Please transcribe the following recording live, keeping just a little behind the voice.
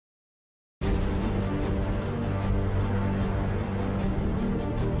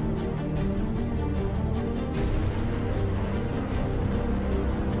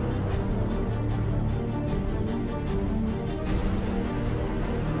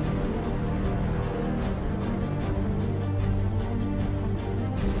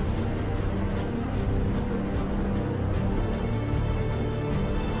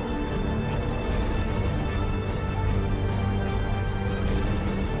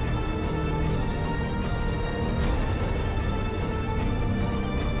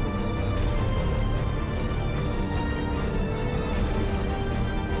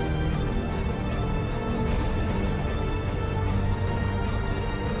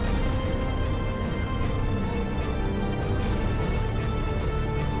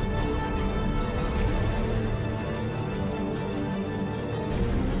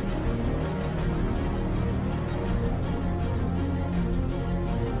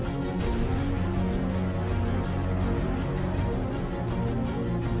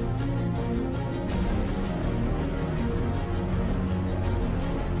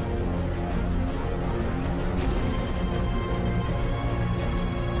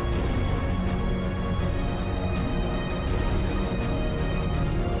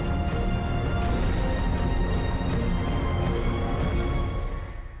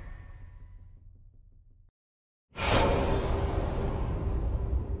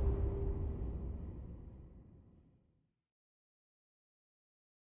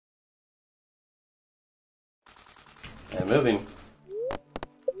And moving.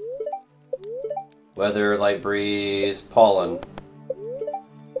 Weather, light breeze, pollen.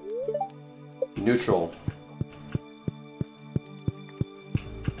 Neutral.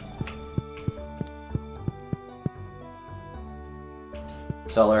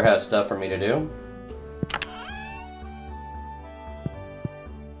 Seller has stuff for me to do.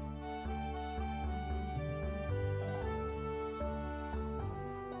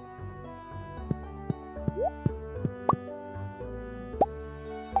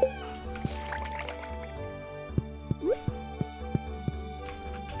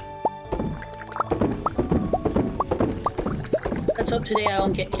 Let's hope today I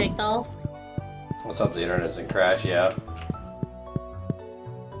won't get kicked off. Let's hope the internet doesn't crash, yeah.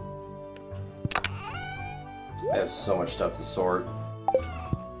 I have so much stuff to sort.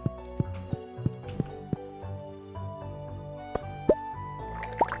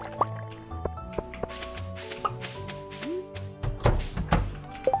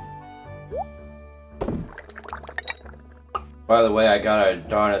 By the way, I got a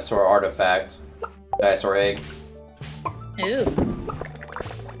dinosaur artifact. Dinosaur egg. Ooh.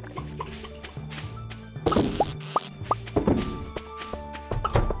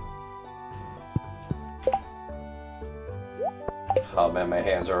 Oh man, my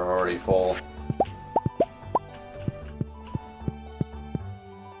hands are already full.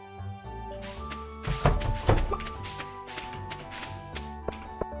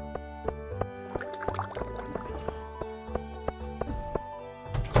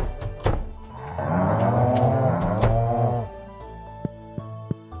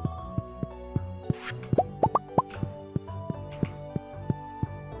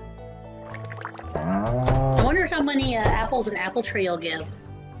 I wonder how many apples an apple tree will give.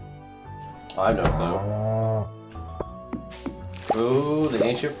 I have no clue. Ooh, the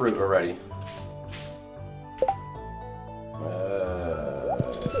ancient fruit already.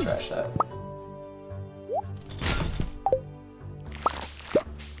 Trash that.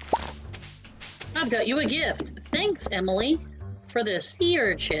 I've got you a gift. Thanks, Emily, for the sea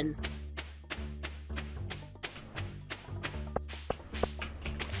urchin.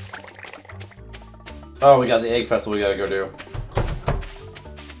 Oh, we got the egg festival we gotta go do.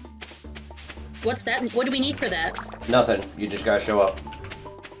 What's that? What do we need for that? Nothing. You just gotta show up.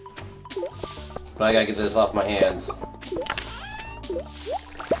 But I gotta get this off my hands.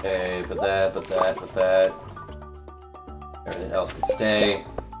 Okay, put that, put that, put that. Everything else can stay.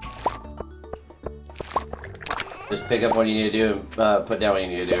 Just pick up what you need to do and put down what you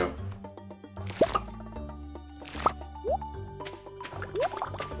need to do.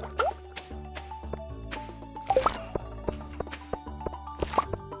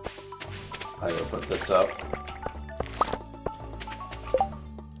 I gotta put this up.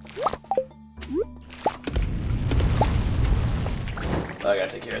 I gotta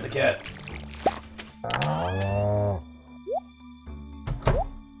take care of the cat.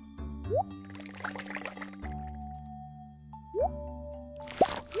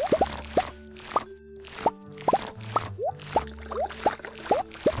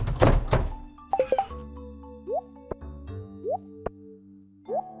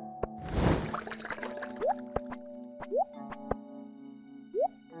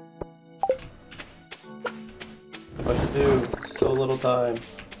 What to do? So little time.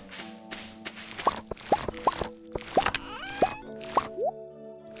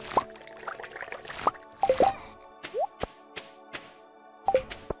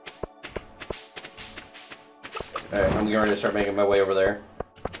 Alright, I'm going to start making my way over there.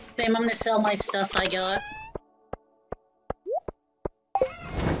 Same, I'm gonna sell my stuff I got.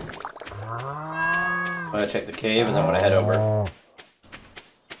 I'm gonna check the cave and then I'm gonna head over.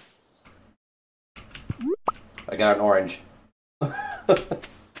 I got an orange.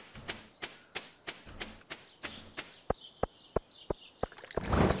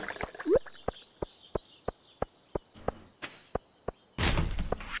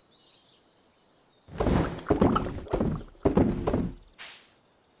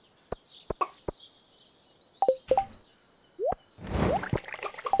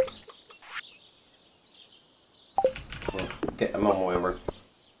 Okay, I'm on my way over.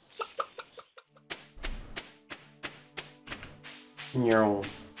 You're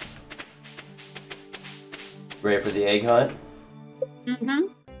ready for the egg hunt? Mm-hmm.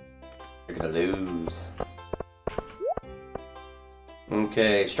 You're gonna lose.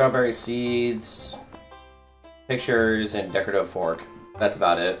 Okay, strawberry seeds, pictures, and decorative fork. That's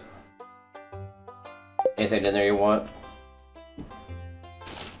about it. Anything in there you want?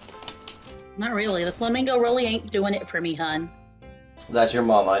 Not really. The flamingo really ain't doing it for me, hun. That's your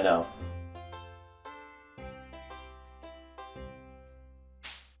mom, I know.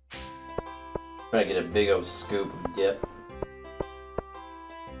 Trying to get a big old scoop of dip.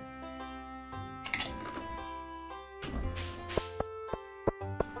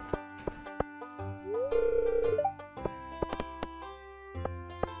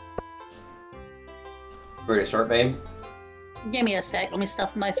 Ready to start, babe? Give me a sec. Let me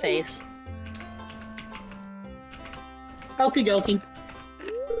stuff my face. Okie dokie.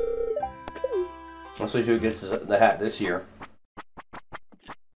 Let's see who gets the hat this year.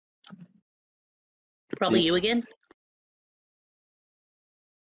 Probably you again.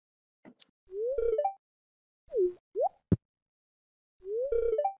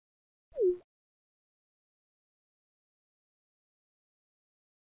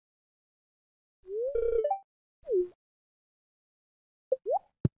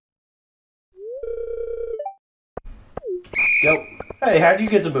 Go. Hey, how do you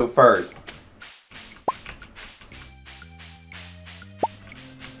get to move first?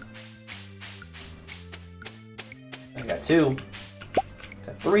 I got 2.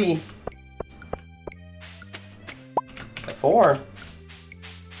 Got 3. Got 4.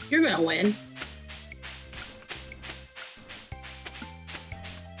 You're gonna win.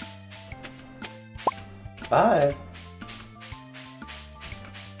 Five.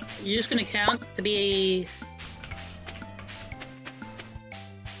 You're just gonna count to be.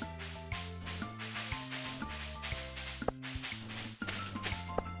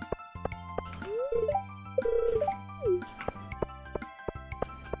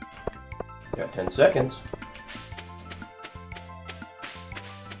 Got 10 seconds.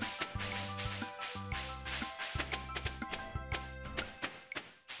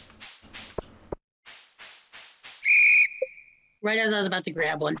 Right as I was about to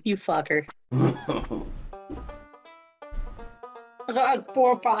grab one. You fucker. I got 4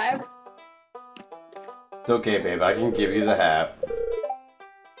 or 5. It's okay, babe. I can give you the hat.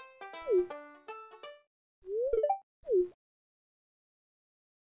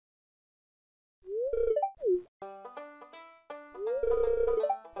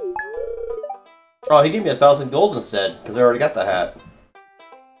 Oh, he gave me 1,000 gold instead, because I already got the hat.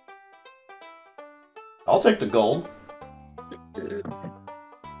 I'll take the gold. That's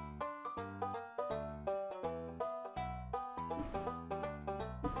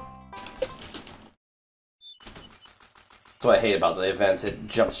what I hate about the events. It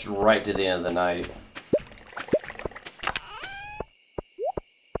jumps right to the end of the night.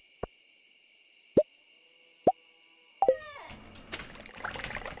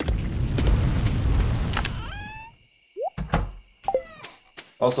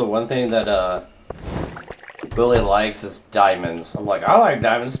 Also, one thing that Willie likes is diamonds. I'm like, I like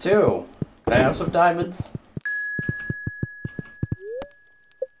diamonds too. Can I have some diamonds?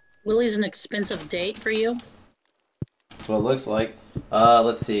 Willie's an expensive date for you. That's what it looks like.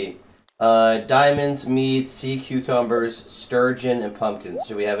 Let's see. Diamonds, meat, sea cucumbers, sturgeon, and pumpkins.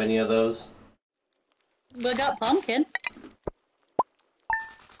 Do we have any of those? We got pumpkin.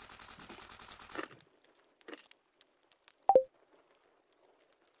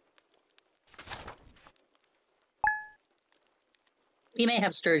 He may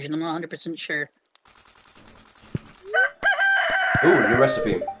have sturgeon, I'm not 100% sure. Ooh, new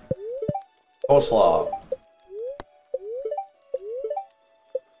recipe. Coleslaw.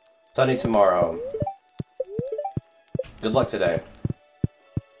 Sunny tomorrow. Good luck today.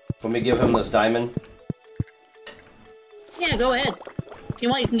 Let me give him this diamond. Yeah, go ahead. If you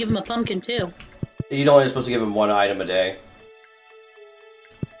want, you can give him a pumpkin too. You're only supposed to give him 1 item a day.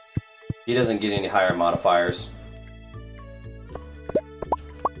 He doesn't get any higher modifiers.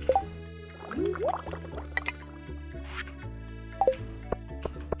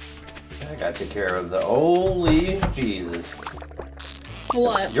 I gotta take care of the holy Jesus.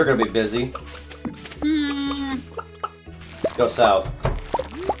 What? You're gonna be busy. Hmm. Go south.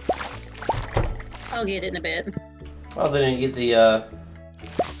 I'll get it in a bit. Oh, they didn't get the,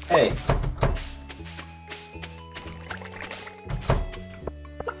 hey.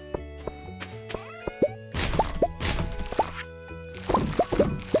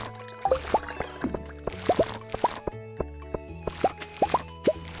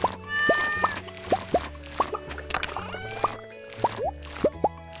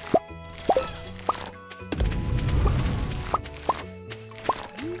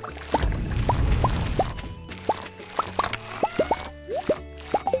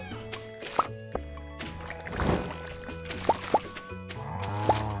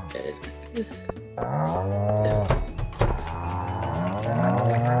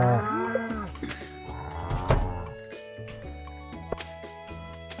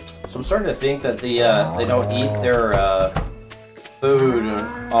 So I'm starting to think that they don't eat their food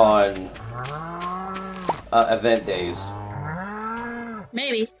on event days.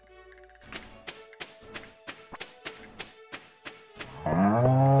 Maybe.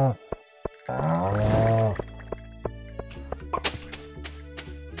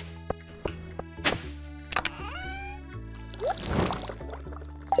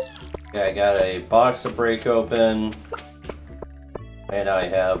 Okay, I got a box to break open, and I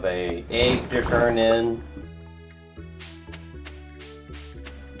have a egg to turn in.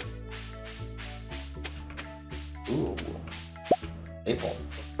 Ooh, maple.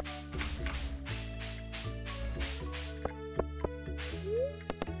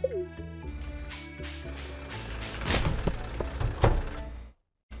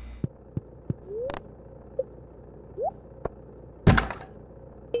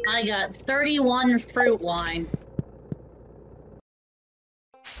 I got 31 fruit wine.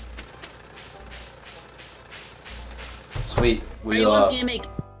 Sweet. Are you want me to make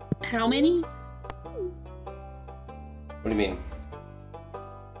how many? What do you mean?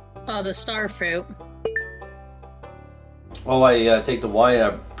 The star fruit. Oh, I take the wine,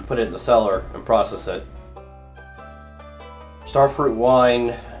 I put it in the cellar and process it. Starfruit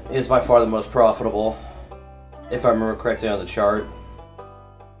wine is by far the most profitable, if I remember correctly on the chart.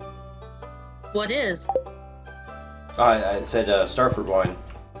 What is? I said starfruit wine.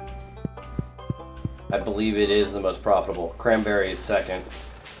 I believe it is the most profitable. Cranberry is second.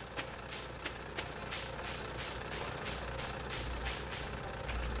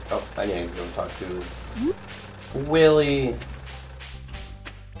 Oh, I need to go talk to Willie.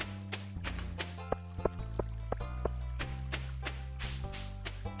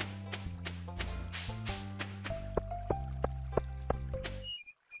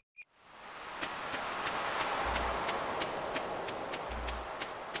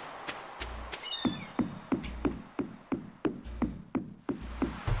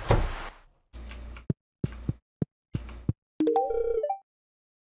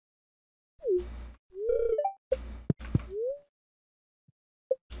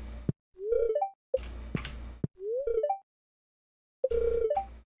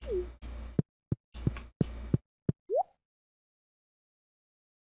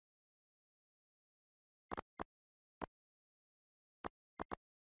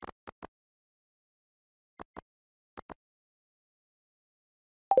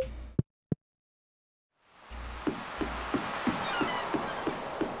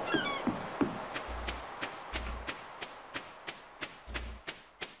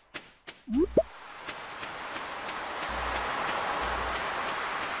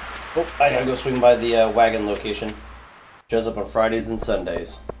 Oh, I gotta go swing by the wagon location. Shows up on Fridays and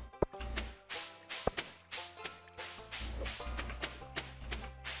Sundays.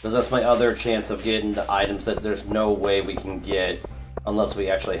 Because that's my other chance of getting the items that there's no way we can get unless we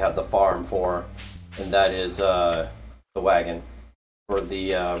actually have the farm for. And that is the wagon. For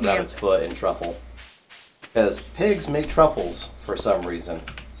the rabbit's foot and truffle. Because pigs make truffles for some reason.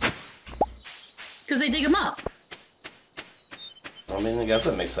 Because they dig them up. I mean, I guess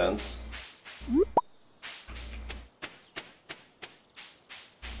that makes sense.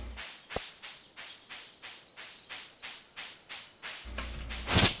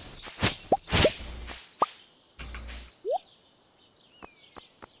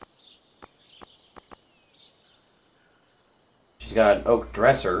 She's got an oak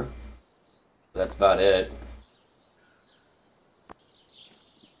dresser. That's about it.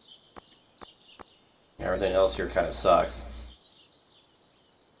 Everything else here kind of sucks.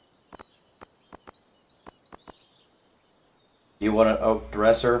 You want an oak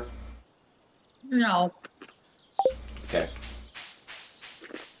dresser? No. Okay.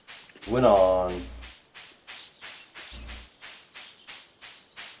 Went on.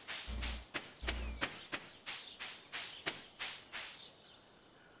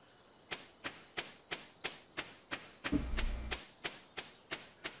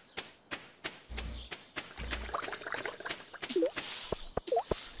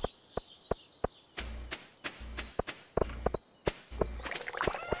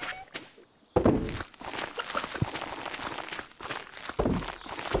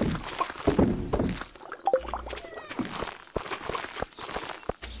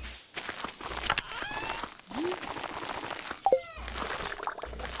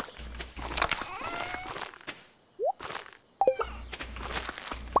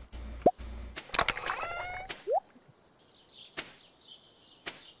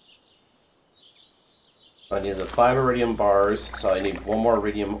 I need the 5 iridium bars, so I need 1 more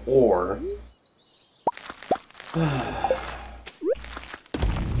iridium ore.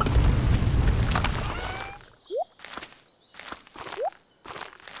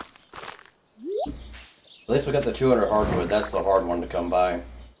 least we got the 200 hardwood. That's the hard one to come by.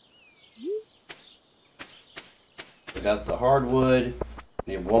 We got the hardwood.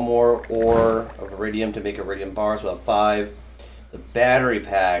 We need one more ore of iridium to make iridium bars. We'll have 5. The battery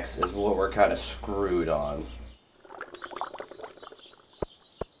packs is what we're kind of screwed on.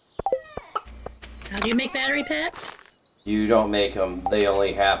 How do you make battery packs? You don't make them. They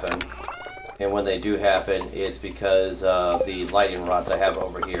only happen. And when they do happen, it's because of the lightning rods I have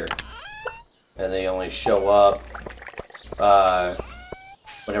over here. And they only show up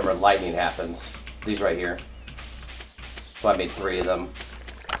whenever lightning happens. These right here. So I made 3 of them.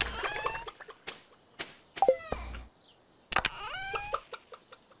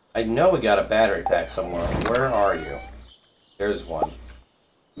 I know we got a battery pack somewhere. Where are you? There's one.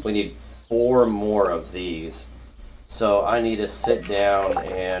 We need 4 more of these. So I need to sit down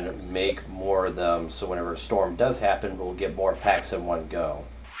and make more of them so whenever a storm does happen, we'll get more packs in one go.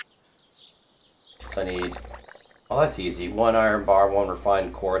 So I need... Oh, that's easy. 1 iron bar, 1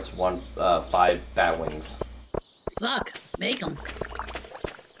 refined quartz, 1 5 bat wings. Fuck, make them.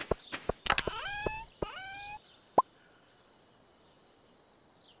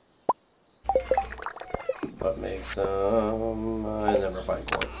 But make some... and then refined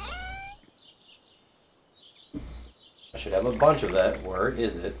quartz. I should have a bunch of that. Where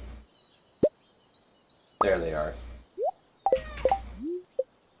is it? There they are.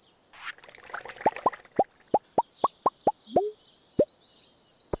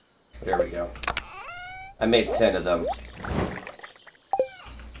 There we go. I made 10 of them.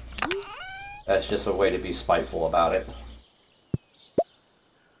 That's just a way to be spiteful about it.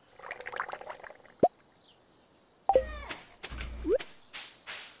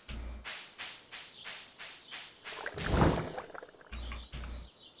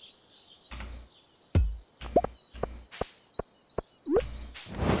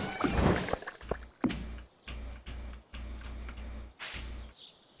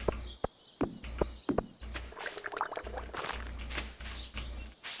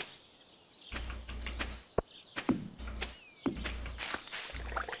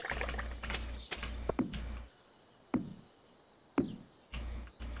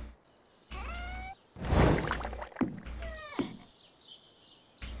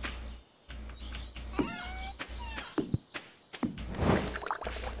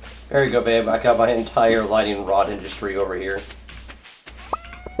 There you go, babe. I got my entire lightning rod industry over here.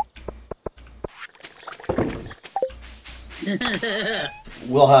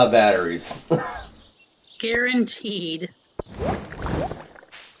 We'll have batteries. Guaranteed.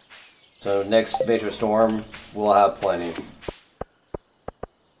 So next major storm, we'll have plenty.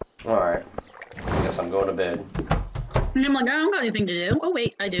 Alright. I guess I'm going to bed. And I'm like, I don't got anything to do. Oh,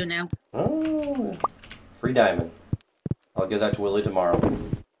 wait, I do now. Oh, free diamond. I'll give that to Willie tomorrow.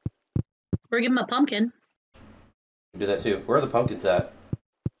 Or give him a pumpkin. Do that too. Where are the pumpkins at?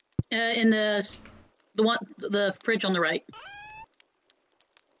 In the fridge on the right.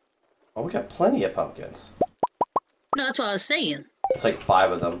 Oh, we got plenty of pumpkins. No, that's what I was saying. It's like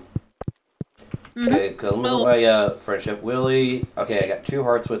 5 of them. Mm-hmm. Okay, let me look at my friendship. Willie. Okay, I got 2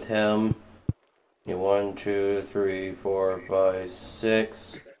 hearts with him. 1, 2, 3, 4, 5,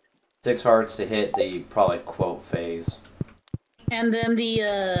 6. 6 hearts to hit the probably quote phase. And then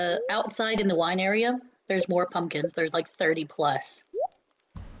the outside in the wine area, there's more pumpkins. There's like 30 plus.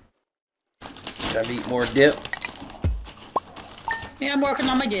 Gotta eat more dip. Yeah, I'm working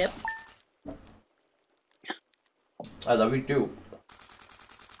on my dip. I love you too.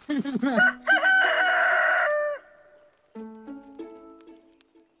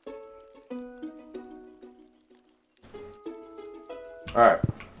 Alright.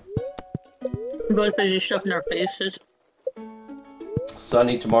 Both busy stuffing our faces.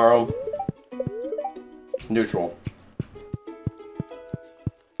 Sunny tomorrow. Neutral.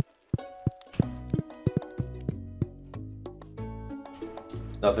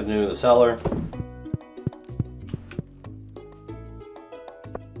 Nothing new in the cellar.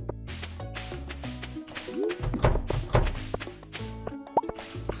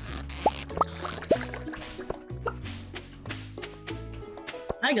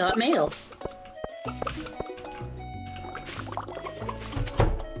 I got mail.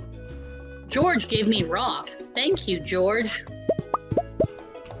 George gave me rock. Thank you, George.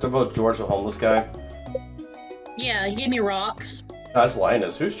 Talk about George, the homeless guy. Yeah, he gave me rocks. That's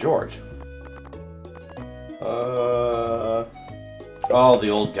Linus. Who's George? Oh, the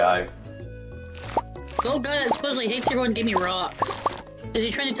old guy. The old guy that supposedly hates everyone gave me rocks. Is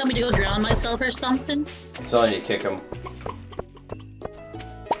he trying to tell me to go drown myself or something? So I need to kick him.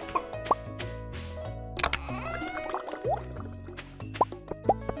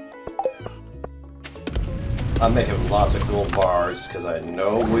 I'm making lots of gold bars because I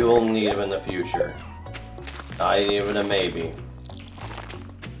know we will need them in the future. Not even a maybe.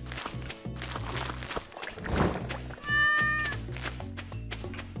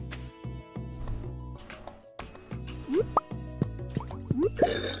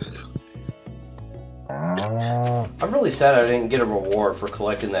 I'm really sad I didn't get a reward for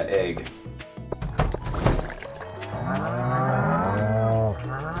collecting that egg.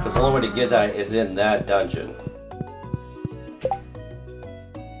 Because the only way to get that is in that dungeon.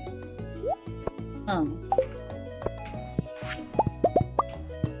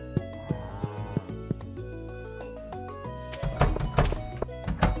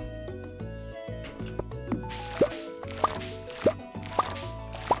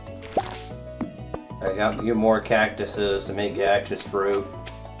 I got you more cactuses to make cactus fruit.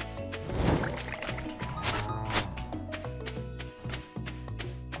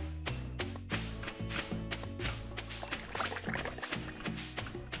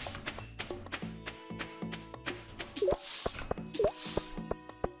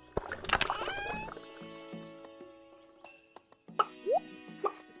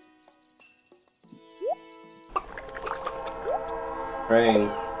 Train.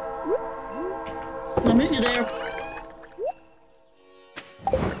 I'll meet you there.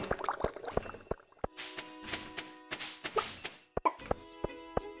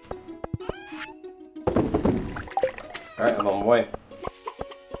 Alright, I'm on my way.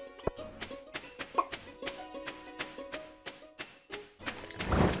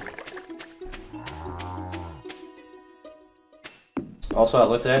 Also, I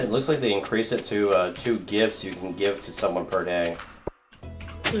looked at it, it looks like they increased it to 2 gifts you can give to someone per day.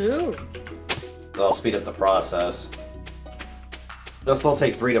 Ooh. That'll speed up the process. It'll still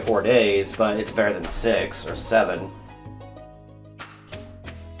take 3 to 4 days, but it's better than 6 or 7.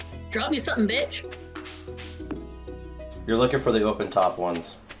 Drop me something, bitch. You're looking for the open top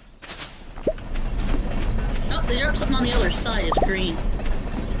ones. Oh, they dropped something on the other side. It's green.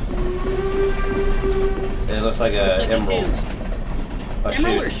 It looks like a emerald.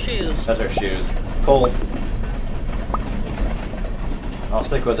 Emerald or shoes? Those are shoes. Cool. I'll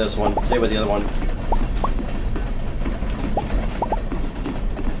stick with this one. Stay with the other one.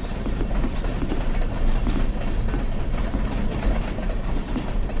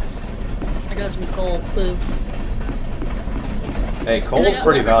 I got some coal. Boo. Hey, coal's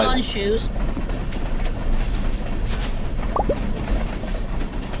pretty valuable. Shoes.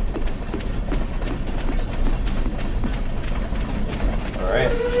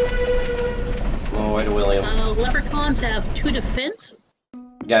 Alright. On my way to William. Leprechauns have 2 defense.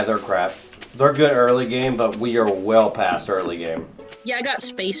 Yeah, they're crap. They're good early game, but we are well past early game. Yeah, I got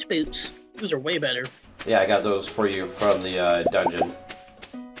space boots. Those are way better. Yeah, I got those for you from the dungeon.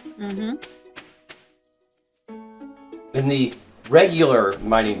 Mm-hmm. In the regular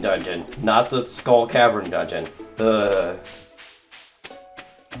mining dungeon, not the Skull Cavern dungeon. The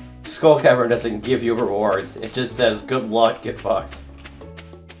Skull Cavern doesn't give you rewards. It just says, good luck, get fucked.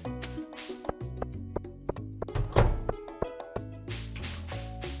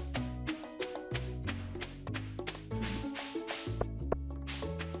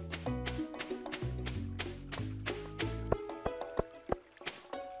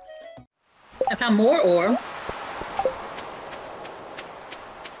 I found more ore.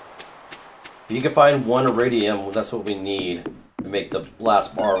 If you can find 1 iridium, that's what we need to make the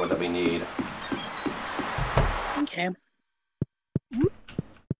last bar that we need. Okay.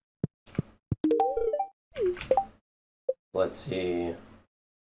 Let's see. I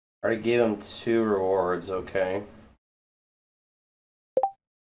already gave him 2 rewards, okay.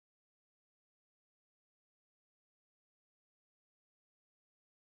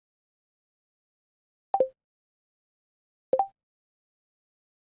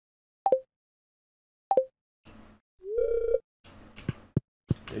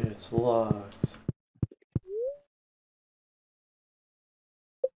 It's locked.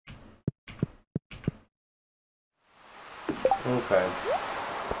 Okay.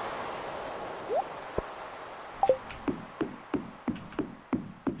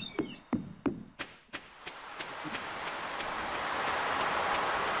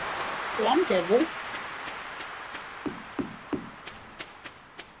 Yeah, I'm deadly.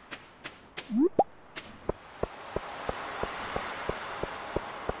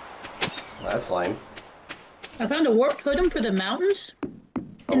 That's lame. I found a warp totem for the mountains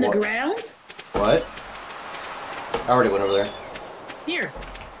in the ground. What? I already went over there. Here.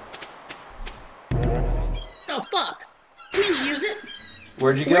 Oh fuck! You mean to use it?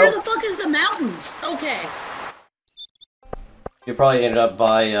 Where'd you go? Where the fuck is the mountains? Okay. You probably ended up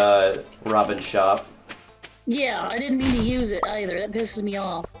by Robin's shop. Yeah, I didn't mean to use it either. That pisses me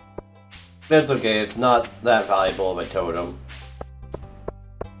off. That's okay, it's not that valuable of a totem.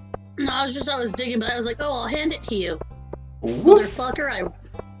 No, I was digging, but I was like, oh, I'll hand it to you. Whoop. Motherfucker,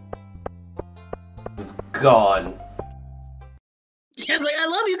 Gone. I was like, I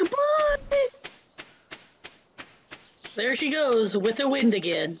love you, goodbye! There she goes, with the wind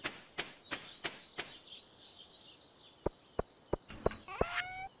again.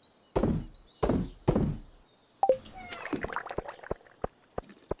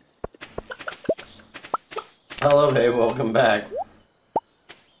 Hello, hey, welcome back.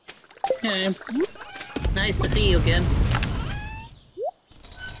 Hey. Nice to see you again.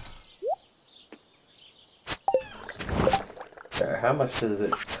 How much does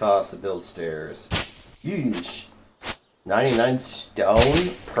it cost to build stairs? Yeesh. 99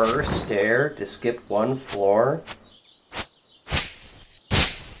 stone per stair to skip one floor?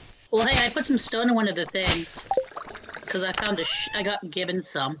 Well, hey, I put some stone in one of the things. Because I found I got given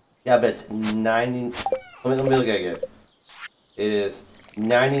some. Yeah, but it's 90... Let me look at it. It is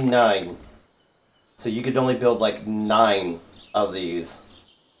 99. So you could only build like 9 of these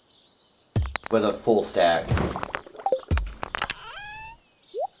with a full stack.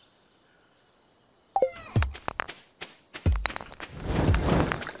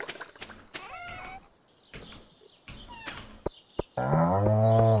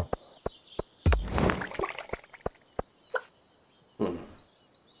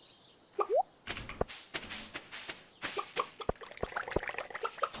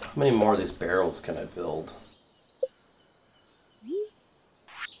 How many more of these barrels can I build?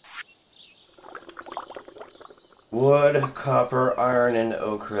 Wood, copper, iron, and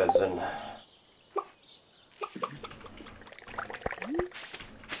oak resin.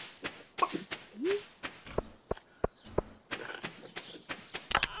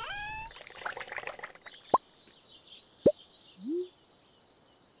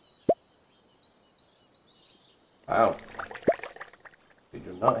 Wow. We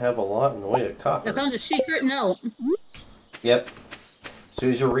do not have a lot in the way of copper. I found a secret note. Yep. As soon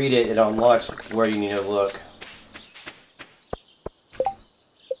as you read it, it unlocks where you need to look.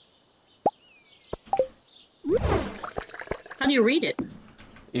 How do you read it?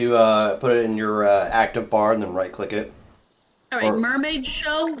 You put it in your active bar and then right click it. Alright, Mermaid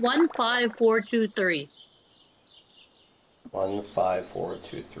Show 15423.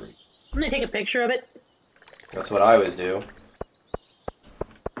 15423. I'm gonna take a picture of it. That's what I always do.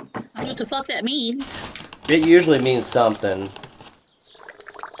 I don't know what the fuck that means. It usually means something.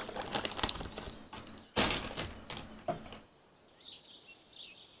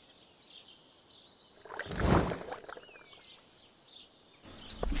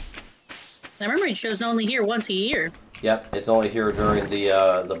 The Mermaid Show's only here once a year. Yep, it's only here during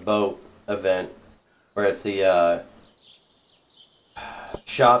the boat event, where it's the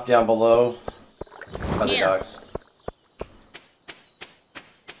shop down below by the docks.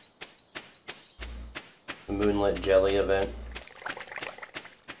 The Moonlit Jelly event.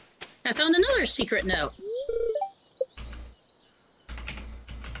 I found another secret note.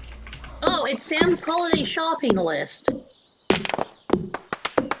 Oh, it's Sam's holiday shopping list.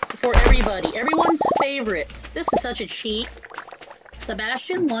 For everybody. Everyone's favorites. This is such a cheat.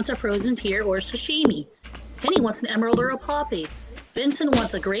 Sebastian wants a frozen tear or sashimi. Penny wants an emerald or a poppy. Vincent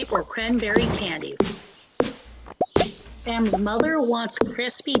wants a grape or cranberry candy. Sam's mother wants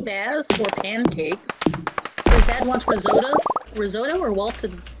crispy baz or pancakes. His dad wants risotto or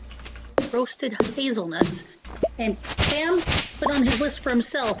roasted hazelnuts. And Sam put on his list for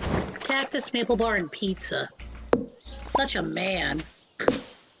himself, cactus, maple bar, and pizza. Such a man.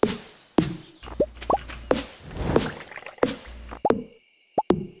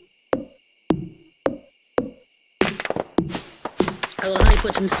 I love how he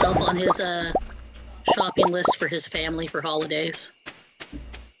puts himself on his shopping list for his family for holidays.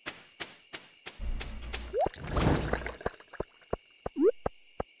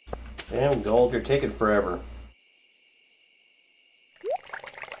 Damn, gold, you're taking forever.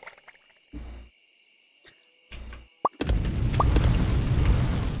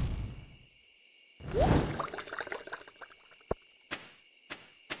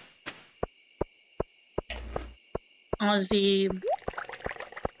 Ozzy.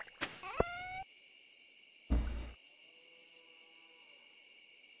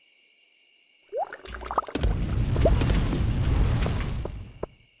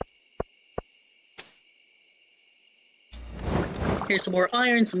 Here's some more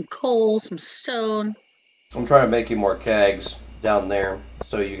iron, some coal, some stone. I'm trying to make you more kegs down there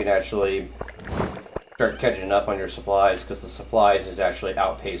so you can actually start catching up on your supplies, because the supplies is actually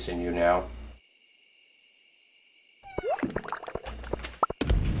outpacing you now.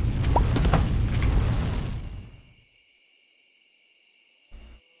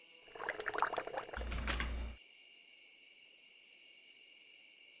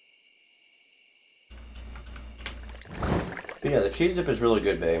 But yeah, the cheese dip is really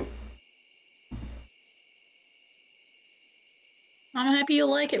good, babe. I'm happy you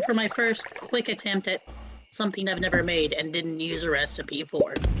like it for my first quick attempt at something I've never made and didn't use a recipe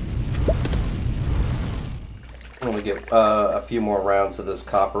for. I'm gonna get a few more rounds of this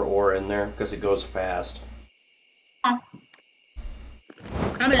copper ore in there because it goes fast. I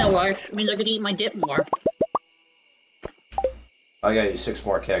mean, no rush. It means I could eat my dip more. I got 6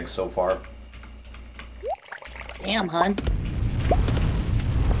 more kegs so far. Damn, hun.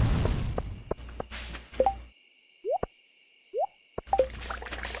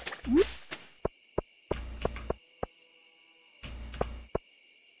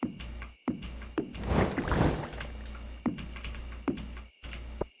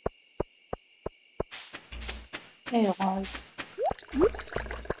 Hey, hon.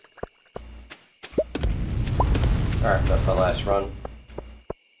 Alright, that's my last run.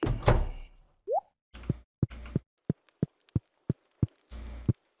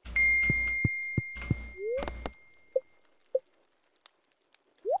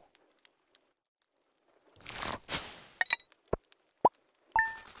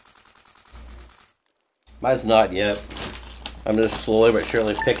 Mine's not yet. I'm just slowly but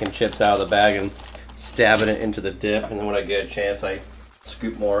surely picking chips out of the bag and stabbing it into the dip, and then when I get a chance, I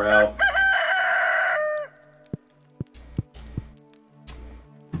scoop more out.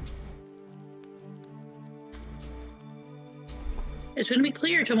 It's gonna be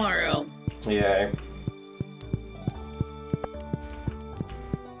clear tomorrow. Yeah.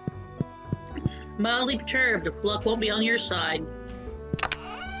 Mildly perturbed. Luck won't be on your side.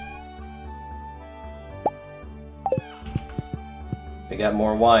 I got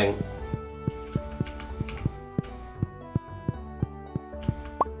more wine.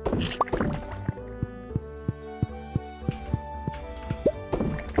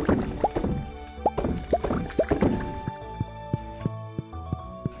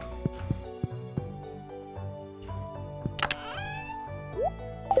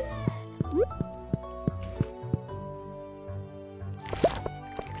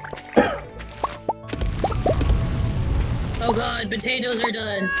 Oh god, potatoes are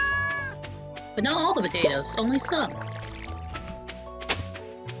done. But not all the potatoes, only some.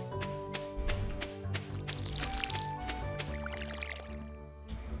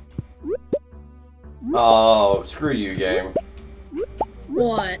 Oh, screw you, game.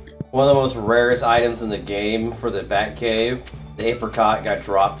 What? One of the most rarest items in the game for the Bat Cave. The apricot got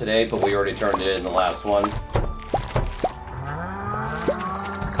dropped today, but we already turned it in the last one.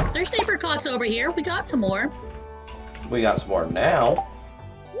 There's apricots over here. We got some more. We got some more now.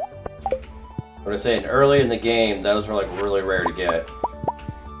 What I'm saying, early in the game, those were like really rare to get.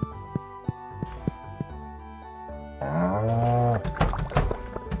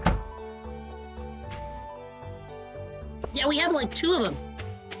 Yeah, we have like 2 of them.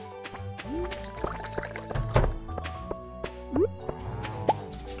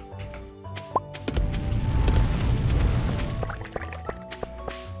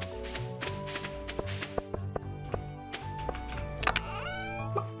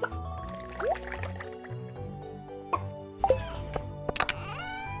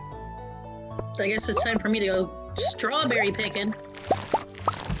 I guess it's time for me to go strawberry picking.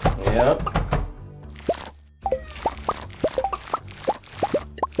 Yep.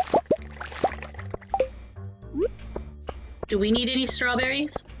 Do we need any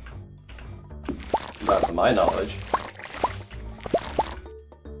strawberries? Not to my knowledge.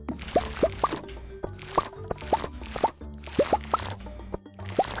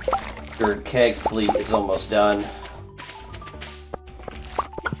 Your keg fleet is almost done.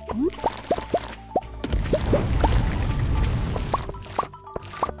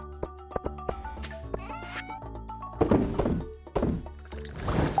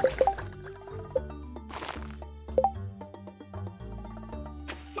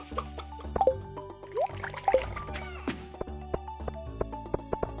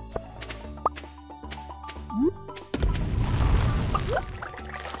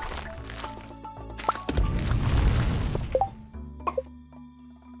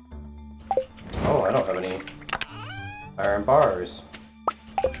 Oh, I don't have any iron bars.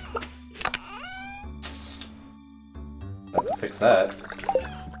 Have to fix that.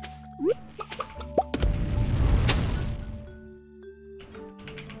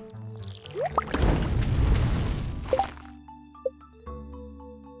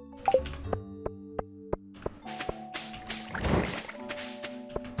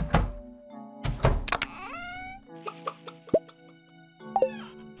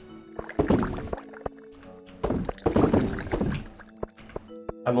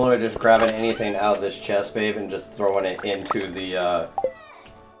 I'm literally just grabbing anything out of this chest, babe, and just throwing it into the,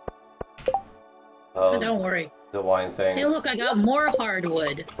 don't worry. the wine thing. Hey, look, I got more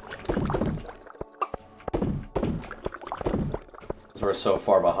hardwood. Because we're so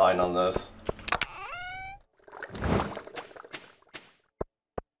far behind on this.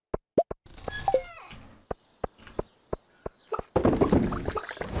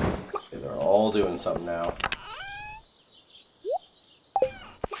 They're all doing something now.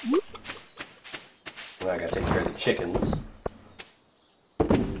 Now I gotta take care of the chickens.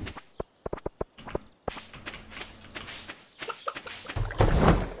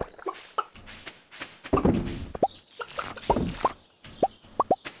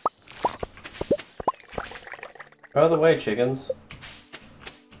 Out of the way, chickens.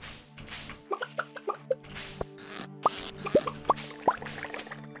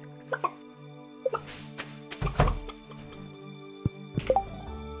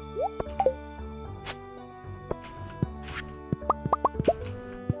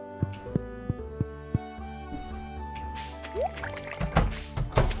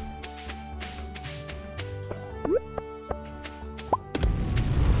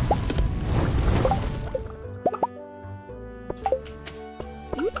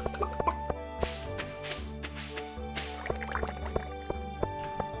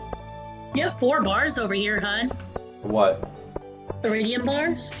 You have 4 bars over here, hon. What? Iridium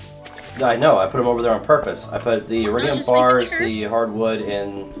bars? I know, I put them over there on purpose. I put the iridium just making bars, sure. the hardwood,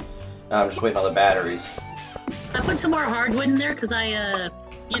 and I'm just waiting on the batteries. I put some more hardwood in there because I,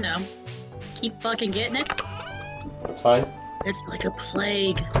 you know, keep fucking getting it. That's fine. It's like a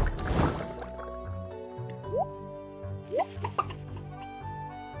plague.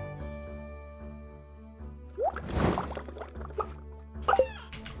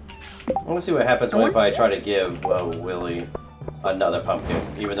 I want to see what happens if I try to give Willie another pumpkin,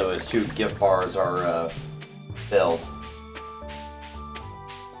 even though his 2 gift bars are filled.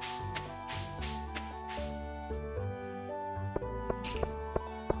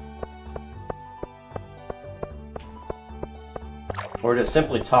 Or just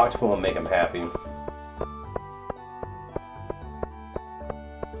simply talk to him and make him happy.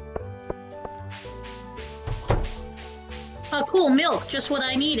 Oh, cool, milk, just what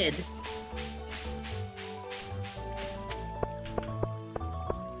I needed.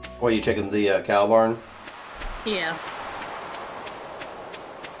 What, you checking the cow barn? Yeah.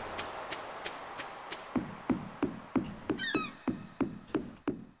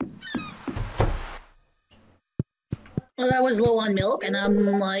 Well, that was low on milk, and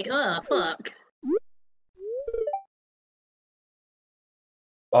I'm like, oh, fuck.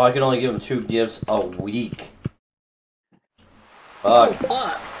 Oh, I can only give him 2 gifts a week. Oh, Fuck.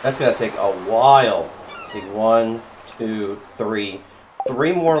 fuck. That's gonna take a while. Take 1, 2, 3.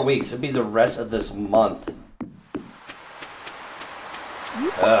 3 more weeks. It'll be the rest of this month.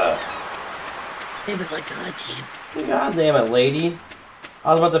 It was like, God damn it, lady.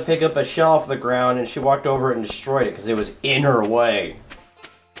 I was about to pick up a shell off the ground and she walked over it and destroyed it because it was in her way.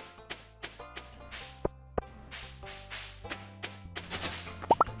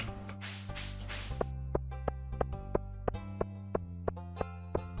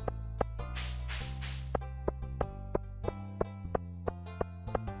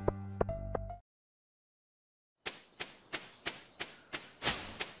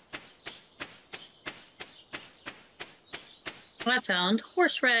 I found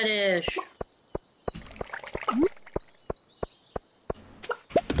horseradish.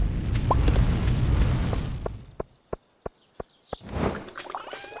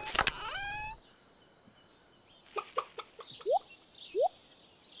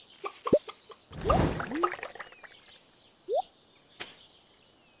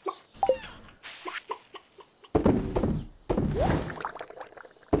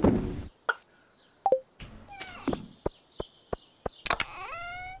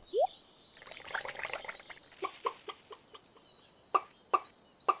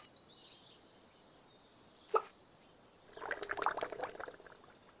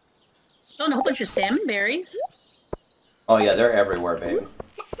 Found a whole bunch of salmon berries. Oh yeah, they're everywhere, babe.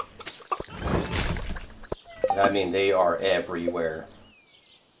 I mean, they are everywhere.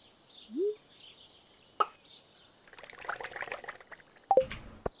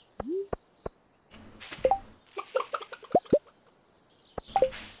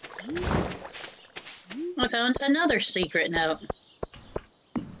 I found another secret note.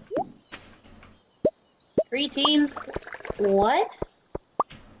 Preteen. What?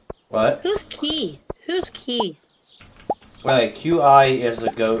 What? Who's Key? Who's Key? QI is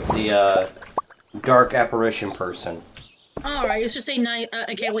the dark apparition person. Alright, let's just say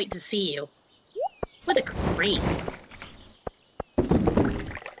I can't wait to see you. What a creep.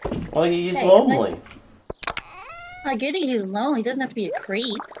 Well, he's Hey, lonely. I get it, he's lonely. He doesn't have to be a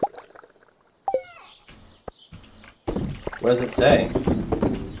creep. What does it say?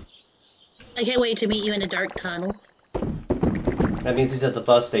 I can't wait to meet you in a dark tunnel. That means he's at the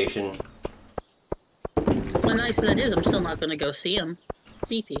bus station. How nice that is, I'm still not gonna go see him.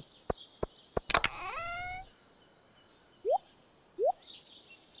 Creepy.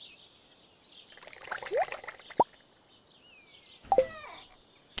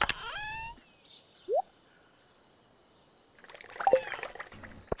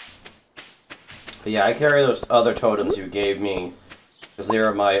 But yeah, I carry those other totems you gave me. Because they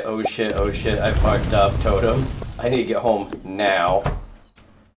are my oh shit, I fucked up totem. I need to get home now.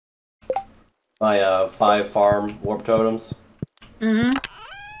 My 5 farm warp totems. Mm-hmm.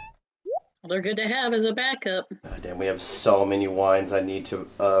 Well, they're good to have as a backup. God damn, we have so many wines I need to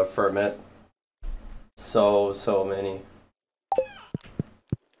ferment. So many.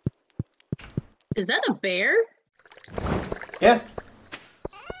 Is that a bear? Yeah.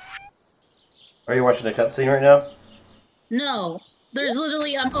 Are you watching a cutscene right now? No. There's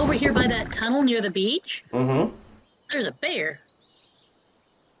literally, I'm over here by that tunnel near the beach. Mm-hmm. There's a bear.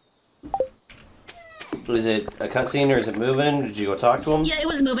 Is it a cutscene or is it moving? Did you go talk to him? Yeah, it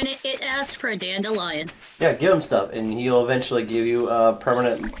was moving. It asked for a dandelion. Yeah, give him stuff, and he'll eventually give you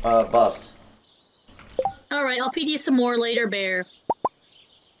permanent buffs. Alright, I'll feed you some more later, bear.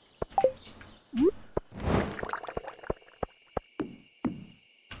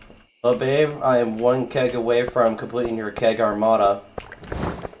 Well, babe, I am 1 keg away from completing your keg armada.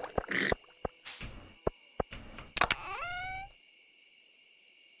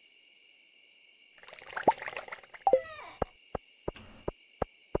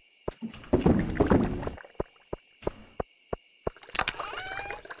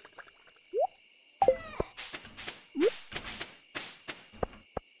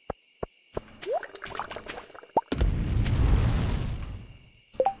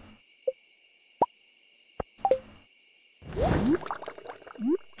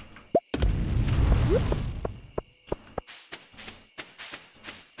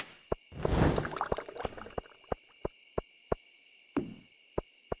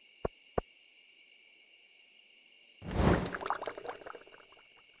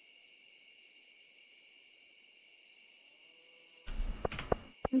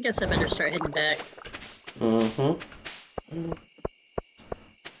 I guess I better start heading back. Mm-hmm.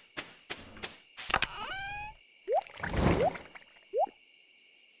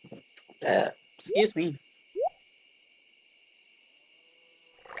 Excuse me.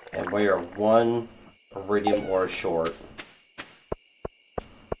 And we are 1 iridium ore short.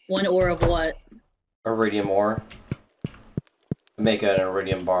 1 ore of what? Iridium ore. Make an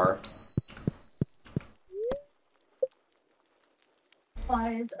iridium bar.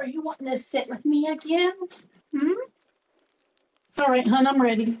 Wise, are you wanting to sit with me again? Hmm? Alright, hon, I'm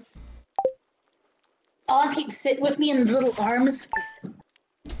ready. Oz keeps sitting with me in the little arms.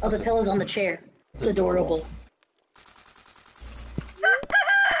 Oh, the pillow's on the chair. It's adorable.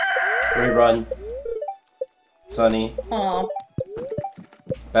 Rerun. Sunny. Aw.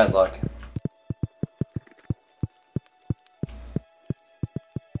 Bad luck.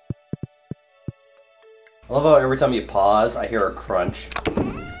 I love how every time you pause, I hear a crunch.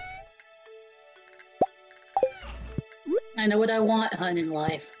 I know what I want, hun, in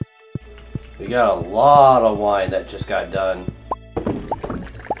life. We got a lot of wine that just got done.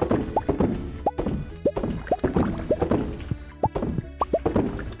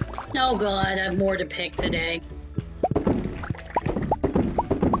 Oh god, I have more to pick today.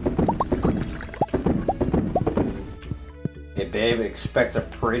 Hey babe, expect a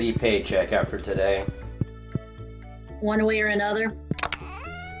pretty paycheck after today. One way or another.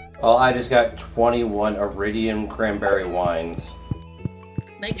 Oh, I just got 21 iridium cranberry wines.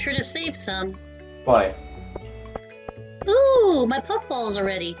 Make sure to save some. Why? Ooh, my puffballs are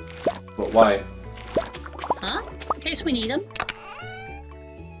ready. But why? Huh? In case we need them.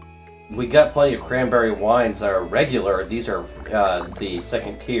 We got plenty of cranberry wines that are regular. These are the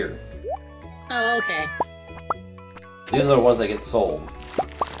 2nd tier. Oh, okay. These are the ones that get sold.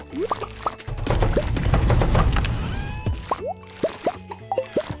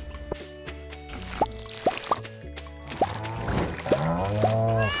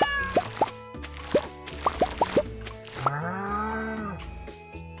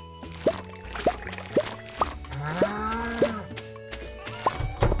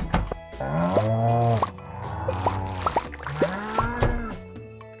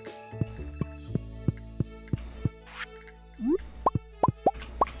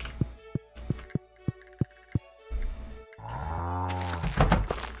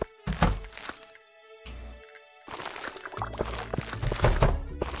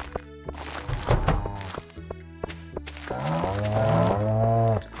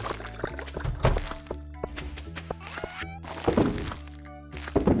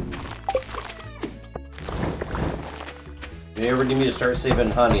 If you ever need me to start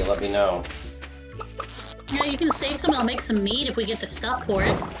saving honey, let me know. Yeah, you can save some. I'll make some meat if we get the stuff for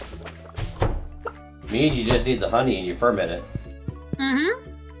it. Meat, you just need the honey and you ferment it.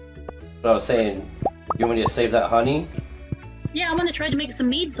 Mm-hmm. But I was saying, you want me to save that honey? Yeah, I'm gonna try to make some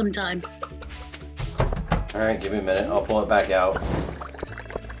mead sometime. Alright, give me a minute. I'll pull it back out.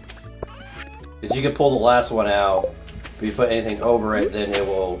 Because you can pull the last one out. If you put anything over it, then it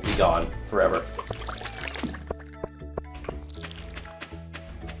will be gone forever.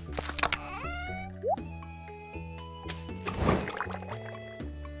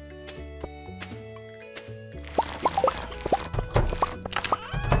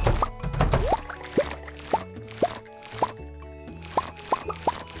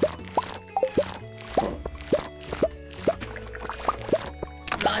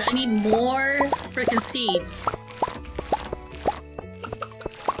 God, I need more frickin' seeds.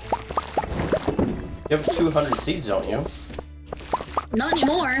 You have 200 seeds, don't you? Not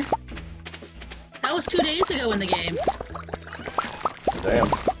anymore. That was 2 days ago in the game. Damn.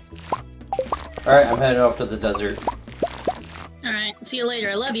 Alright, I'm heading off to the desert. Alright, see you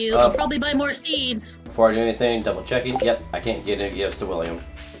later. I love you. I'll probably buy more seeds. Before I do anything, double checking. Yep, I can't get any gifts to William.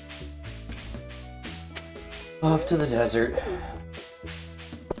 Off to the desert.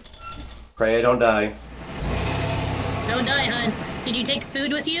 Pray I don't die. Don't die, hun. Did you take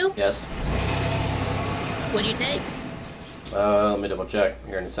food with you? Yes. What do you take? Let me double check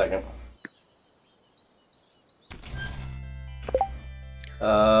here in a second.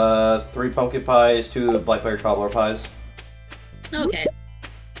 3 pumpkin pies, 2 blackberry cobbler pies. Okay.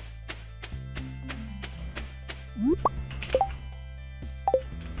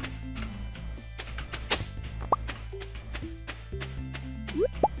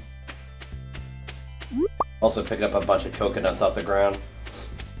 Also picked up a bunch of coconuts off the ground.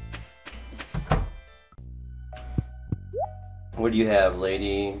 What do you have,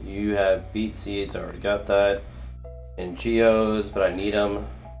 lady? You have beet seeds, I already got that. And geodes, but I need them.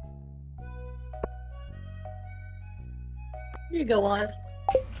 Here you go, Oz.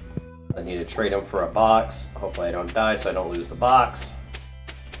 I need to trade them for a box. Hopefully I don't die so I don't lose the box.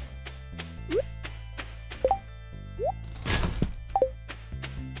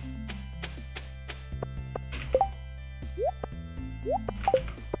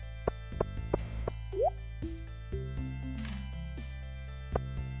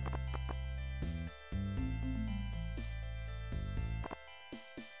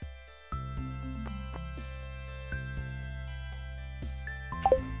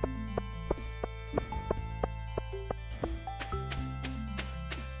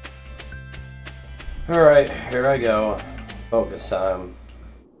 Alright, here I go. Focus time.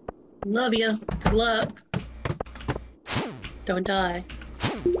 Love you. Good luck. Don't die.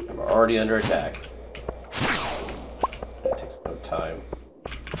 I'm already under attack. It takes no time.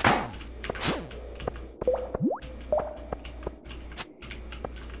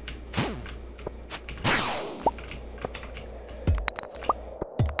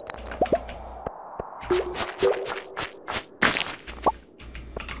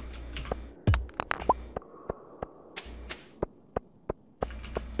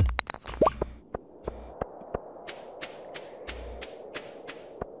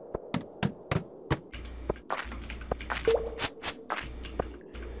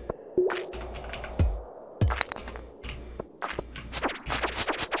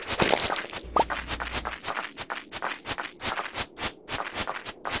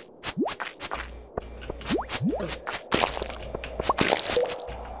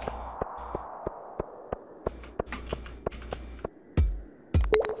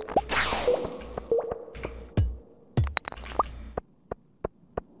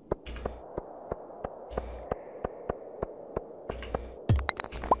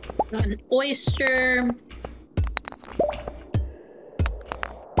 Got an oyster.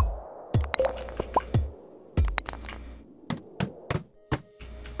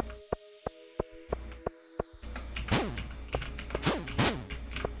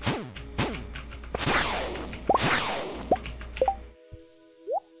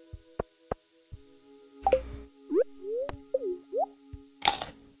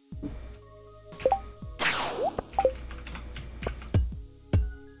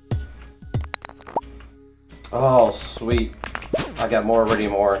 Oh, sweet. I got more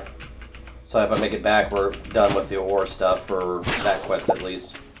iridium ore. So if I make it back, we're done with the ore stuff for that quest at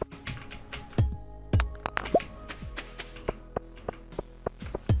least.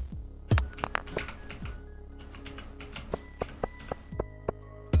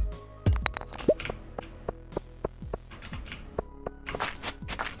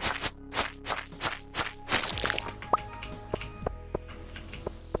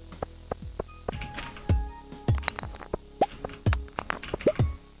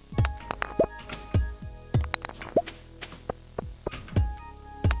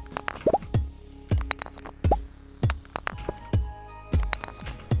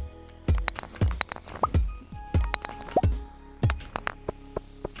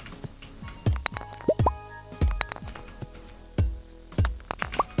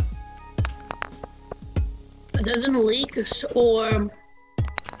 A dozen leeks or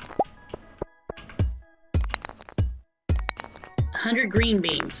 100 green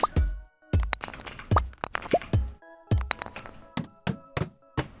beans.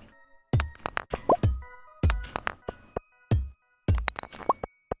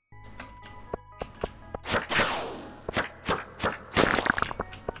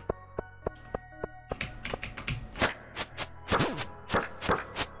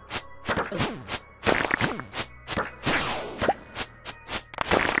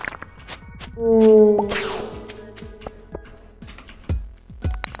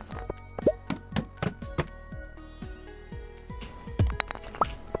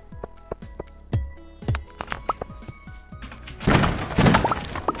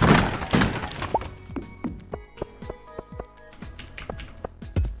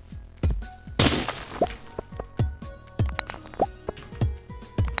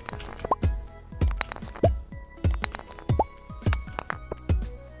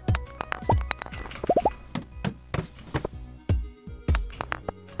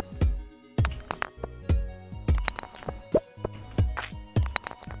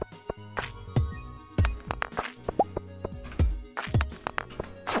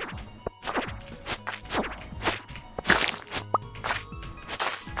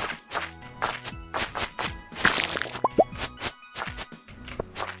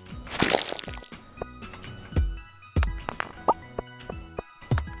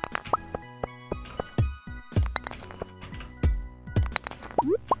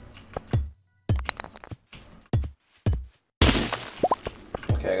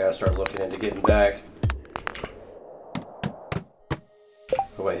 Okay, I gotta start looking into getting back.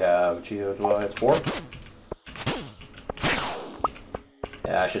 What do I have? Geo, it's 4?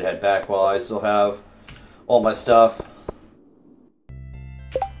 Yeah, I should head back while I still have all my stuff.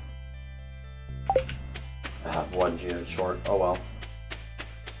 I have 1 geo short. Oh well.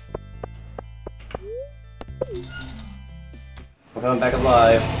 I'm coming back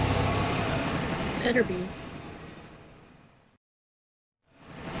alive. Better be.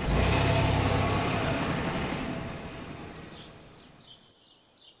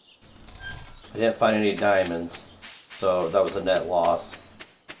 I didn't find any diamonds, so that was a net loss.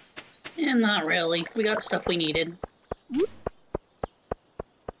 And not really. We got stuff we needed.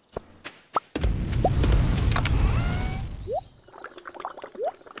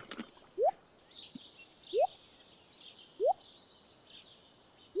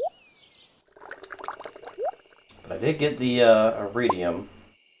 But I did get the iridium,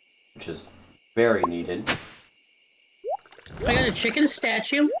 which is very needed. I got a chicken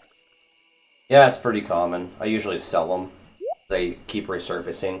statue. Yeah, it's pretty common. I usually sell them. They keep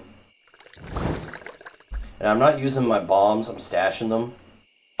resurfacing. And I'm not using my bombs, I'm stashing them.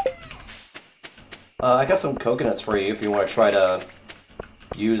 I got some coconuts for you if you want to try to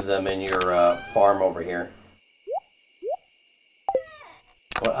use them in your farm over here.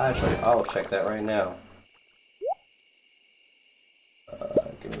 Well, actually, I'll check that right now.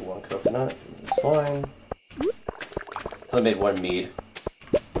 Give me 1 coconut. It's fine. So I made 1 mead.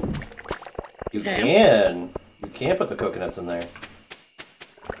 You can put the coconuts in there.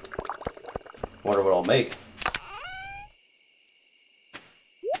 Wonder what I'll make.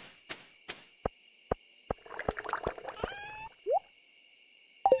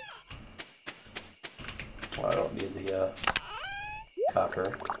 Well, I don't need the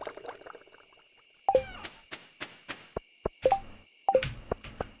copper.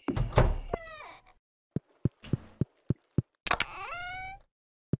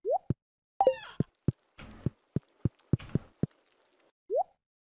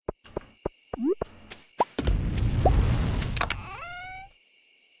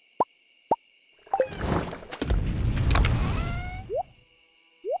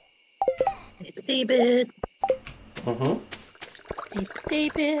 David. Mm-hmm. Hey,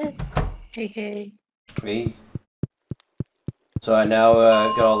 David. Hey, hey. Me. So I now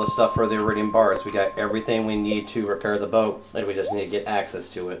got all the stuff for the iridium bars. We got everything we need to repair the boat, and we just need to get access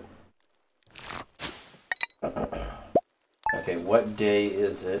to it. Okay, what day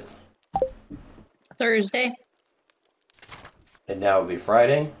is it? Thursday. And now it'll be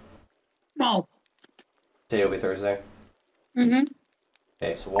Friday? Oh. Today will be Thursday? Mm-hmm.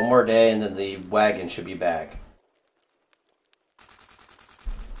 Okay, so 1 more day, and then the wagon should be back.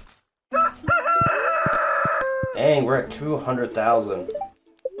 Dang, we're at 200,000.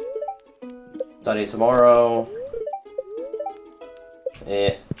 Sunday tomorrow.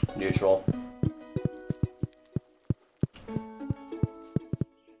 Neutral.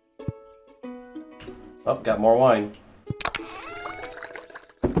 Oh, got more wine.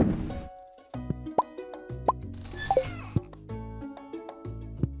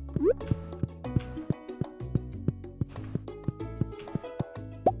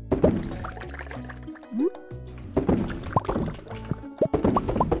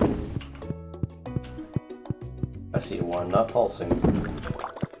 see one, not pulsing.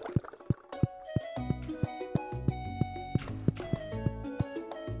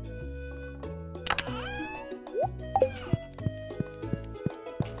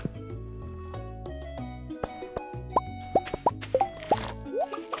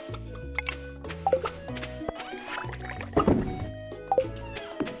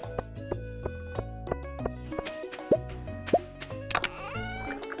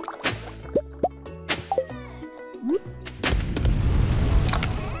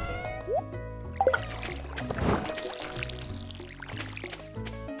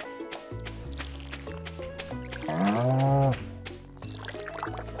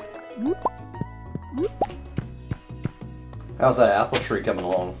 How's that apple tree coming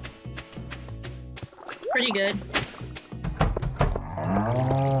along? Pretty good.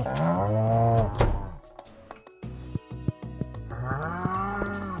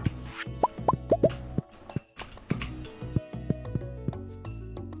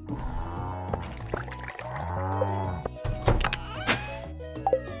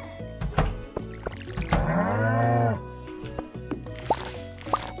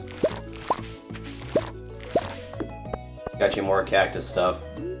 Got you more cactus stuff.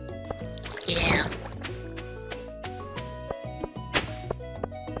 Yeah.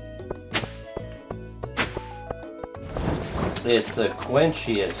 It's the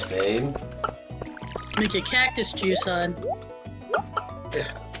quenchiest, babe. Make your cactus juice on.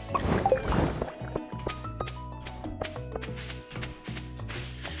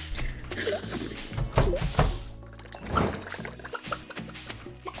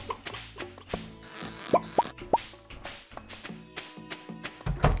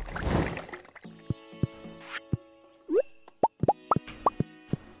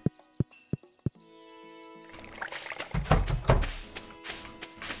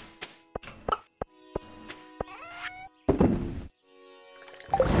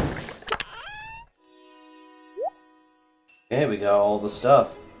 Okay, we got all the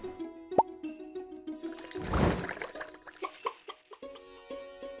stuff.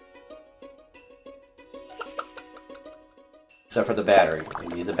 Except for the battery. We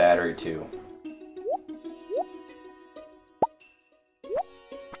need the battery too.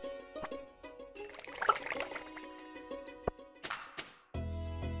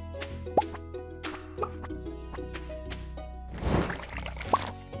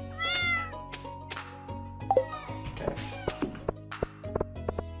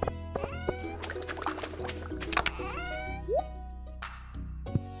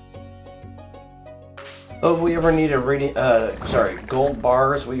 Oh, if we ever need a gold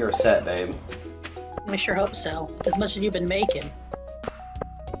bars, we are set, babe. I sure hope so. As much as you've been making.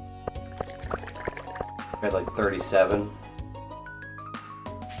 I had like 37.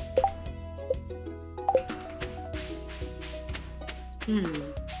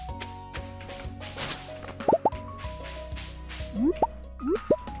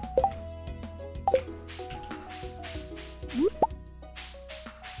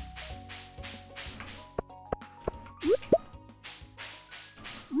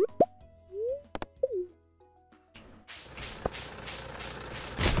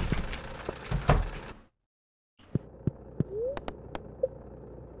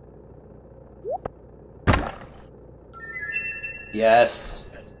 Yes.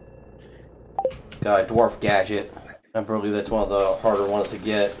 Got a dwarf gadget. I believe that's one of the harder ones to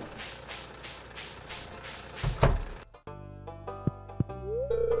get.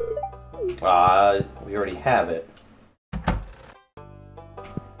 We already have it.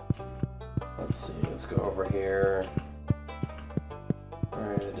 Let's see, let's go over here.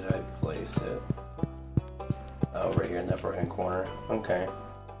 Where did I place it? Oh, right here in the upper hand corner. Okay.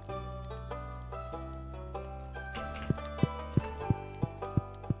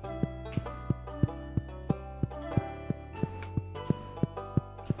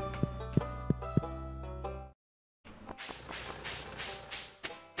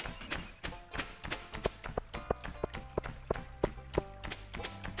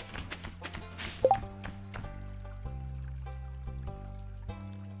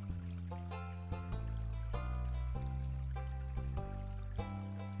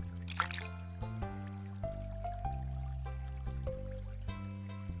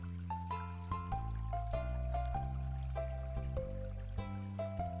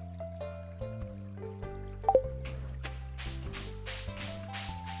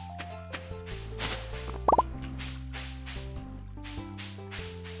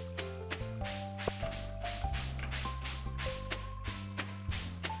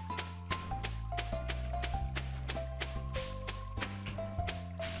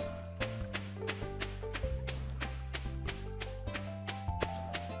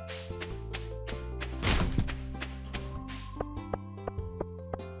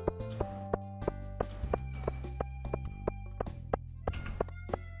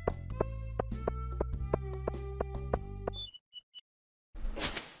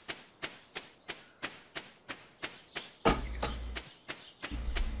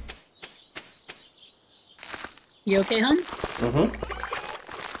 You okay, hon? Mm-hmm.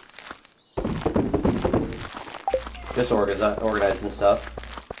 Just organizing stuff.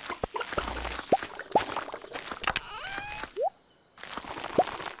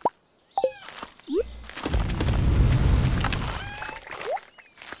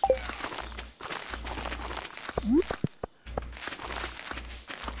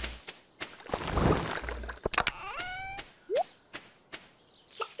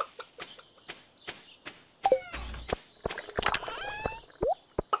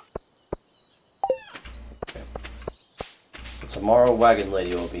 Tomorrow, Wagon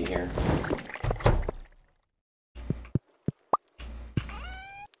Lady will be here.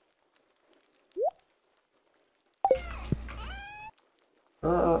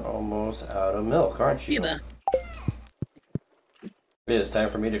 You're almost out of milk, aren't you? Yeah. It is time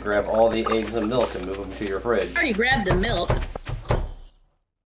for me to grab all the eggs and milk and move them to your fridge. I already grabbed the milk.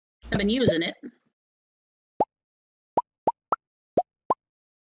 I've been using it.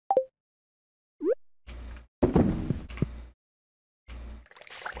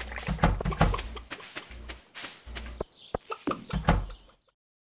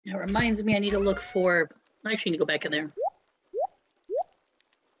 It reminds me I need to look for... I actually need to go back in there.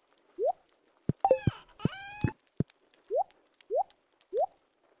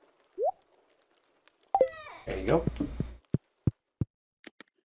 There you go.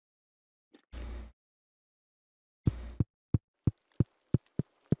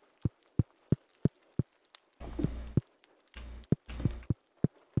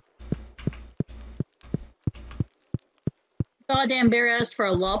 Goddamn bear asked for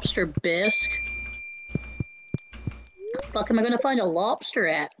a lobster bisque. Fuck am I gonna find a lobster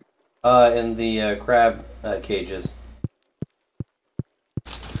at? In the crab cages.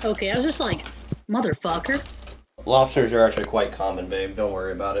 Okay, I was just like, motherfucker. Lobsters are actually quite common, babe. Don't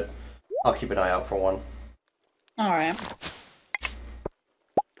worry about it. I'll keep an eye out for one. Alright.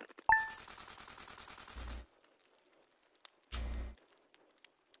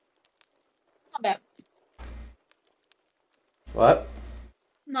 Not bad. What?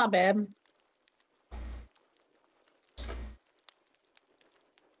 Not bad.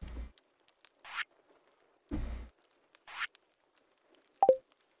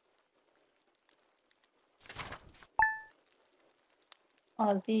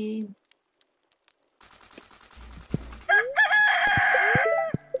 Ozzy.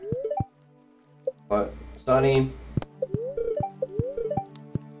 What? Sunny?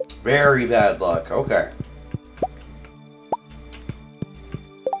 Very bad luck. Okay.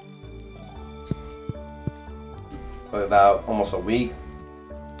 For about almost a week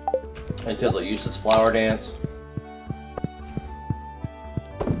until the useless flower dance.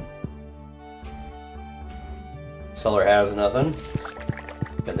 Seller has nothing.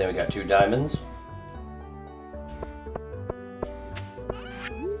 Because then we got 2 diamonds.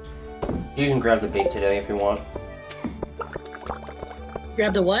 You can grab the bait today if you want.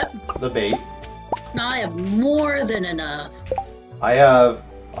 Grab the what? The bait. No, I have more than enough. I have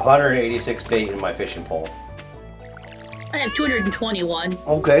 186 bait in my fishing pole. I have 221.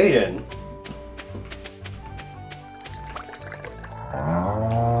 Okay then.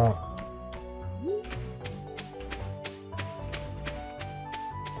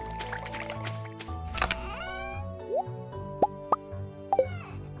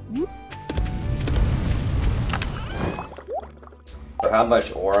 For how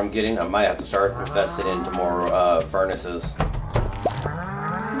much ore I'm getting, I might have to start investing into more furnaces.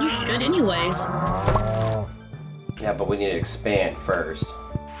 You should anyways. Yeah, but we need to expand first.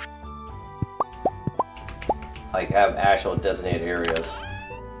 Like, have actual designated areas.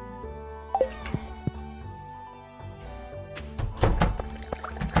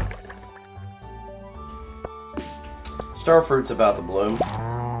 Starfruit's about to bloom.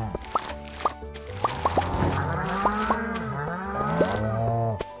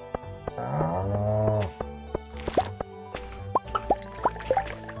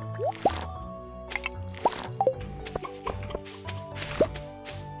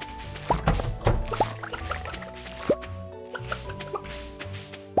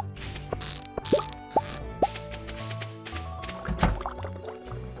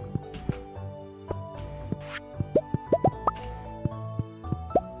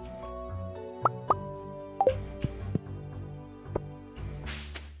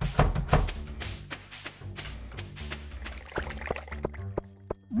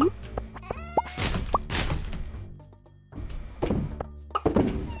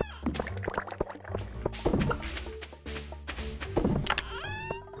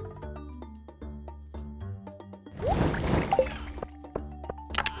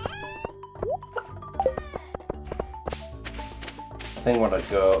 I think I want to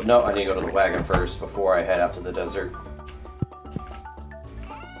go... No, I need to go to the wagon first before I head out to the desert.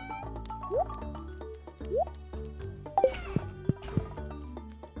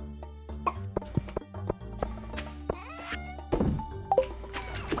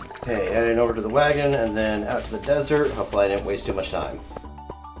 Okay, heading over to the wagon and then out to the desert. Hopefully I didn't waste too much time.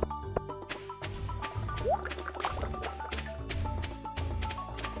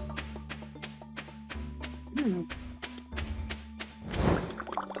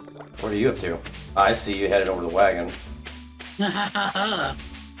 What are you up to? I see you headed over to the wagon.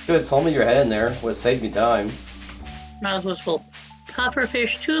 Good, told me you're heading there. Would save me time. Mouth was full.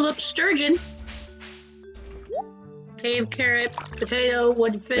 Pufferfish, tulip, sturgeon. Cave carrot, potato,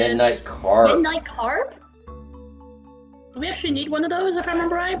 woodfinch. Midnight carp. Midnight carp? Do we actually need one of those, if I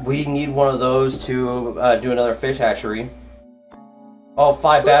remember right? We need one of those to do another fish hatchery. Oh,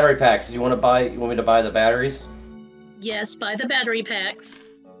 5 battery packs. Do you want to buy? You want me to buy the batteries? Yes, buy the battery packs.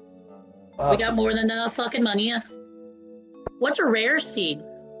 Oh, We got more than enough fucking money. What's a rare seed?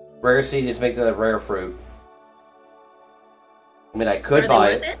 Rare seed is make the rare fruit. I mean, I could Are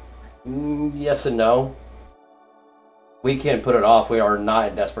buy they worth it. Yes and no. We can't put it off. We are not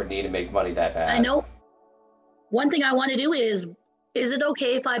in desperate need to make money that bad. I know. One thing I want to do is it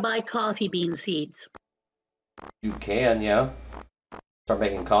okay if I buy coffee bean seeds? You can, yeah. Start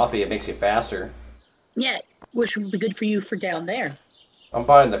making coffee. It makes you faster. Yeah, which would be good for you for down there. I'm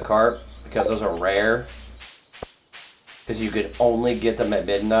buying the carp because those are rare. Because you could only get them at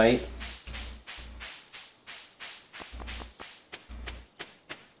midnight.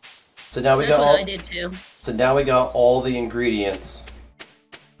 So now we That's got what all, I did too. So now we got all the ingredients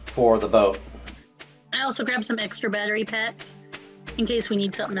for the boat. I also grabbed some extra battery packs in case we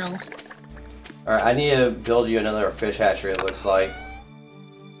need something else. Alright, I need to build you another fish hatchery, it looks like.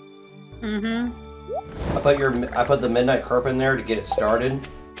 Mm-hmm. I put the midnight carp in there to get it started.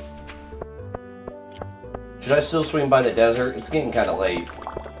 Should I still swing by the desert? It's getting kind of late.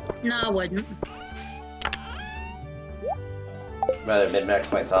 No, I wouldn't. Rather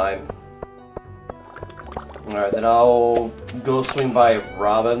min-max my time. Alright, then I'll go swing by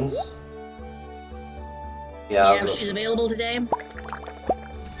Robin's. Yeah, She's available today.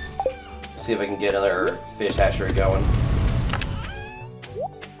 See if I can get another fish hatchery going.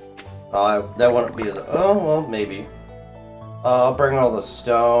 That wouldn't be the... Oh, well, maybe. I'll bring all the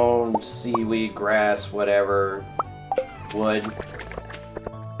stone, seaweed, grass, whatever, wood.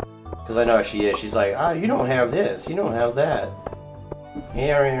 Because I know how she is. She's like, oh, you don't have this, you don't have that.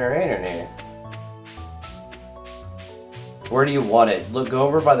 Where do you want it? Go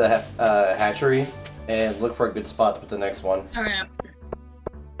over by the hatchery and look for a good spot to put the next one. Alright.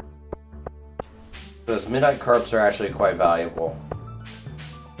 Those midnight carps are actually quite valuable.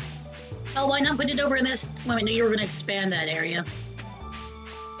 Oh, why not put it over in this? Well, I knew you were going to expand that area.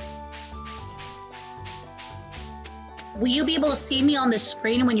 Will you be able to see me on the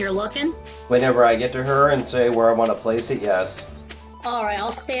screen when you're looking? Whenever I get to her and say where I want to place it, yes. Alright,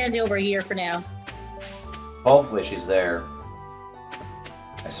 I'll stand over here for now. Hopefully she's there.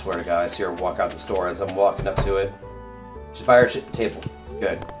 I swear to God, I see her walk out the store as I'm walking up to it. She's by her table.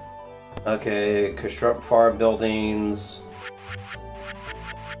 Good. Okay, construct farm buildings.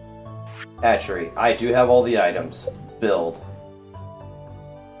 Hatchery. I do have all the items. Build.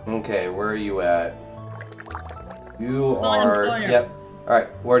 Okay, where are you at? You are... Yep.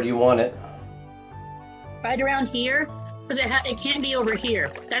 Alright, where do you want it? Right around here, because it can't be over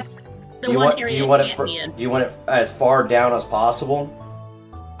here. That's the Do you one area it can't be in. Do you want it as far down as possible?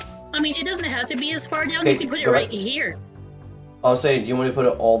 I mean, it doesn't have to be as far down. Okay, You can put it go right ahead. here. I was saying, do you want to put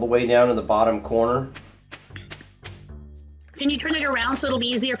it all the way down in the bottom corner? Can you turn it around so it'll be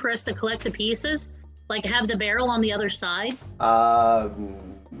easier for us to collect the pieces? Like have the barrel on the other side? I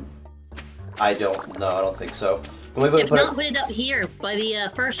don't know. I don't think so. Can we If not, put it up here by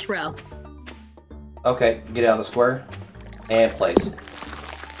the first row. Okay, get out of the square. And place.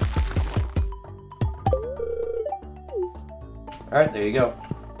 Alright, there you go.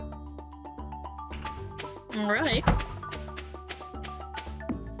 Alright.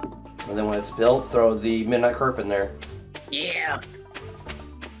 And then when it's built, throw the midnight carp in there. Yeah.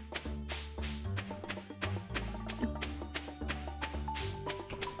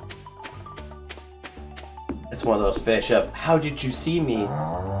 It's one of those fish up. How did you see me?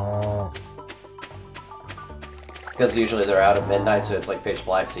 Because usually they're out at midnight, so it's like pitch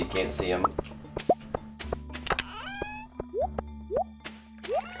black, so you can't see them.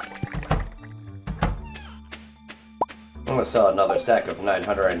 I'm gonna sell another stack of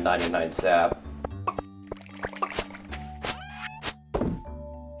 999 sap.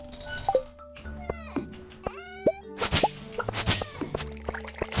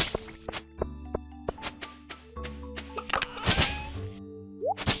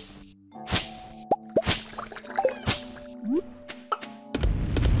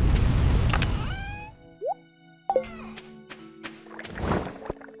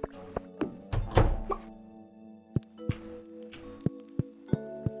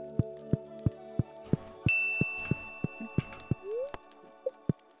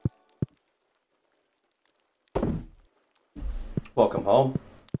 Welcome home.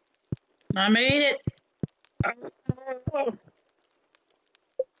 I made it.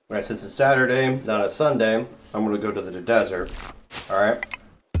 Alright, since it's Saturday, not a Sunday, I'm gonna go to the desert. Alright?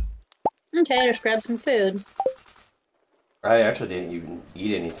 Okay, just grab some food. I actually didn't even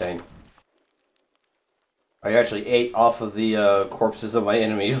eat anything. I actually ate off of the corpses of my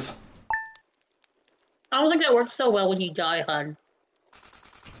enemies. I don't think that works so well when you die, hun.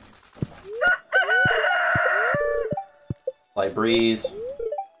 Light breeze.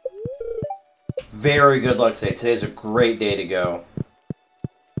 Very good luck today. Today's a great day to go.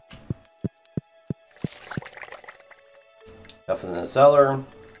 Nothing in the cellar.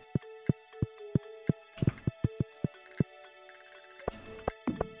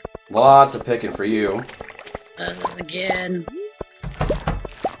 Lots of picking for you. Again.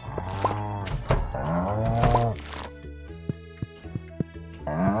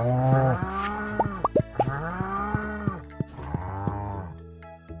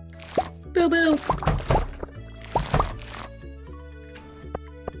 Boo boo.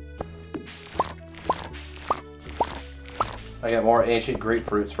 I got more ancient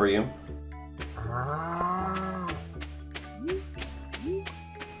grapefruits for you.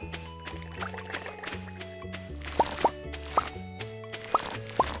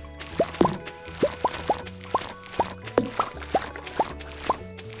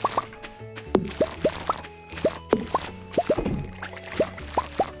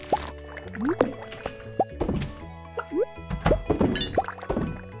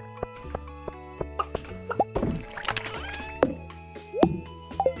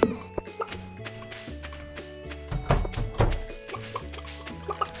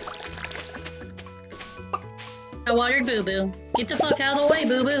 I watered Boo Boo. Get the fuck out of the way,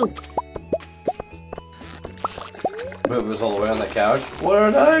 Boo Boo. Boo Boo's all the way on the couch. What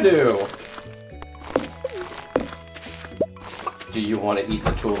did I do? Do you want to eat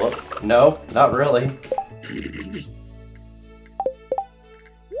the tulip? No, not really.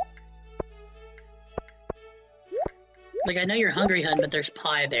 Like, I know you're hungry, hun, but there's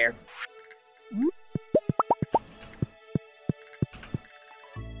pie there.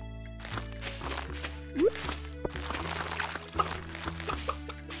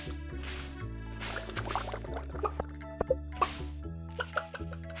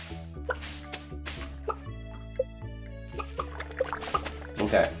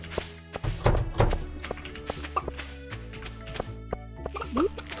 Okay.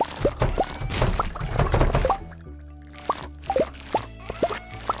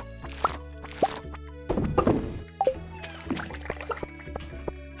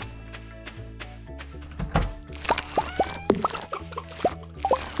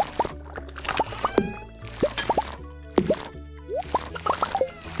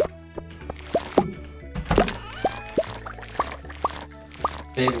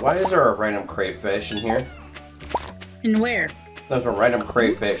 Babe, why is there a random crayfish in here? And where? There's a random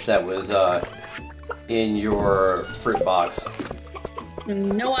crayfish that was in your fruit box.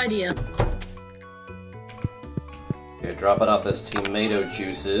 No idea. Okay, drop it off as tomato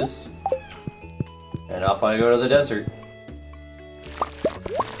juices. And off I go to the desert.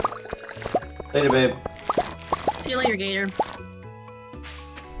 Later, babe. See you later, Gator.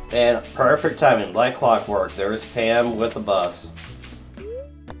 And perfect timing, like clockwork. There's Pam with the bus.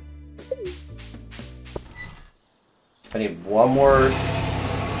 I need one more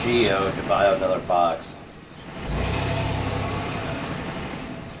geo to buy another box.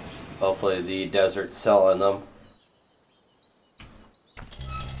 Hopefully the desert's selling them.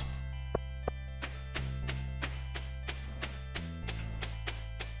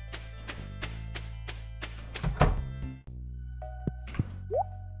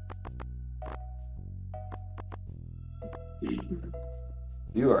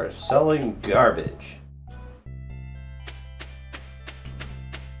 You are selling garbage.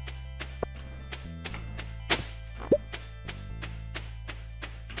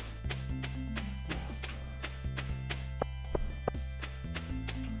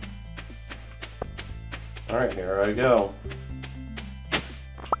 Alright, here I go.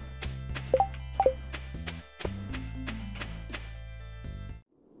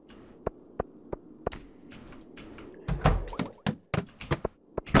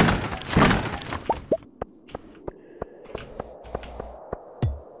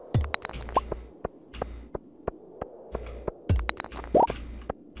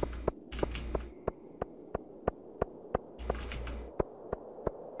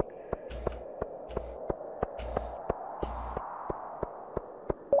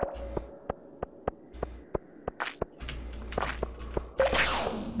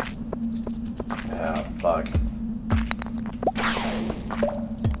 Ah, fuck.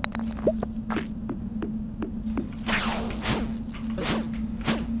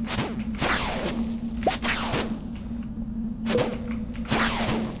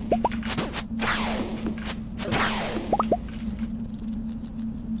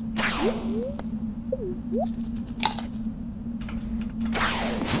 Good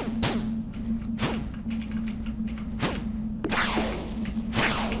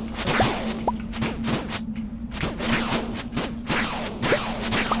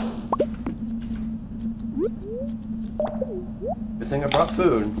thing I brought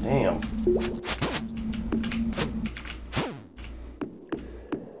food. Damn.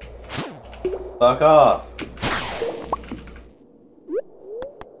 Fuck off.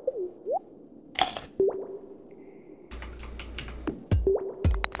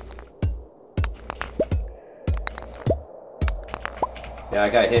 Yeah, I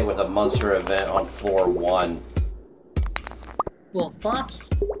got hit with a monster event on floor 1. Well, fuck.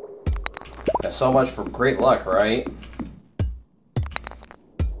 That's so much for great luck, right?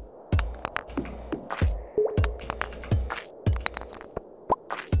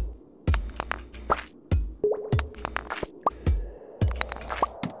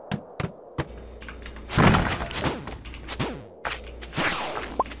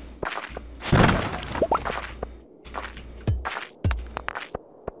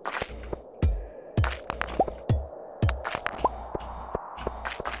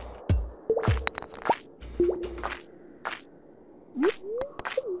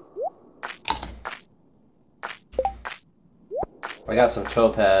 I got some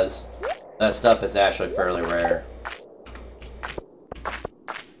topaz. That stuff is actually fairly rare.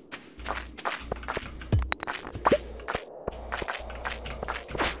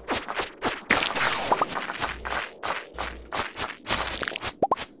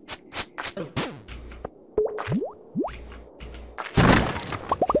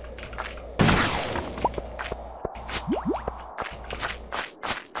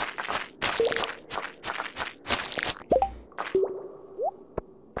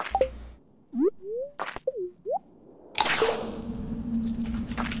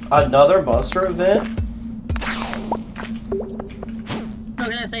 Another monster event? What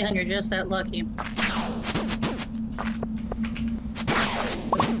can I say, hun? You're just that lucky.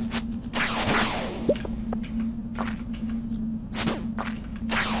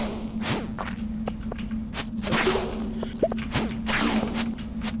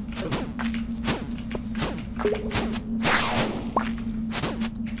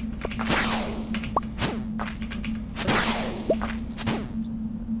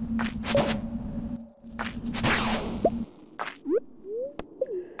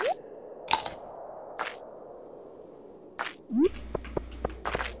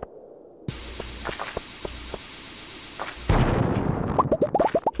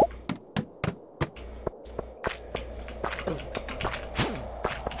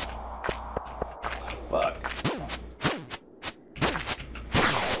 Fuck.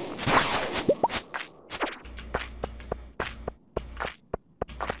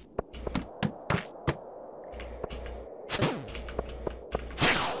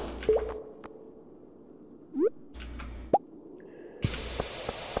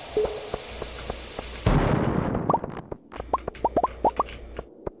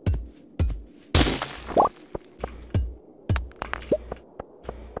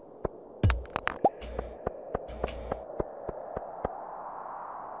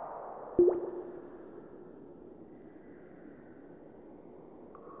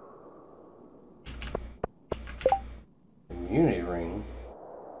 Immunity ring.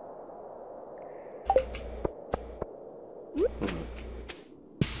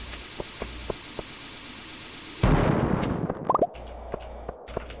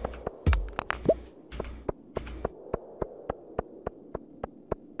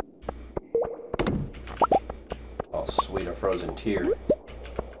 Oh, sweet, a frozen tear.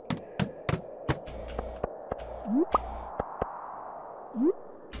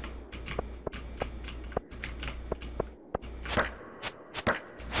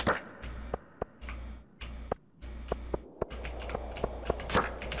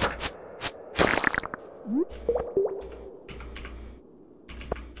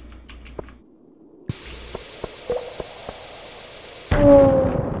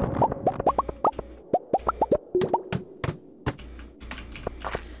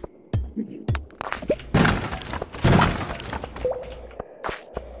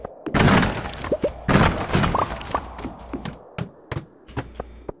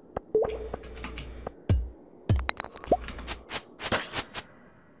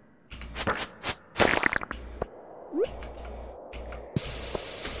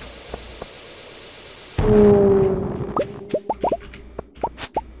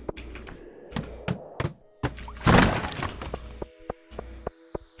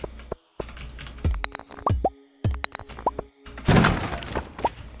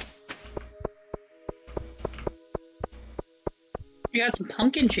 You got some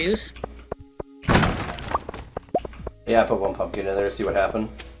pumpkin juice. Yeah, I put one pumpkin in there to see what happened.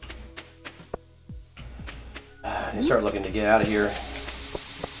 I start looking to get out of here.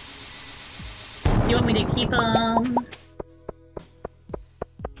 You want me to keep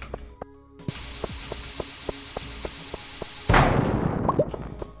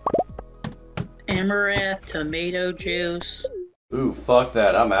Amaranth, tomato juice. Ooh, fuck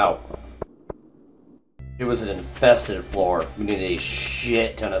that, I'm out. It was an infested floor. We needed a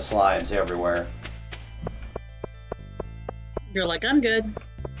shit ton of slimes everywhere. You're like, I'm good.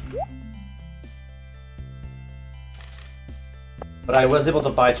 But I was able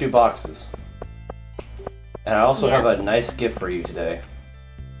to buy 2 boxes. And I also Yeah. have a nice gift for you today.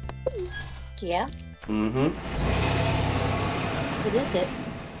 Yeah? Mm-hmm. What is it?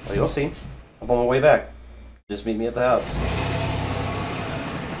 Well, you'll see. I'm on my way back. Just meet me at the house.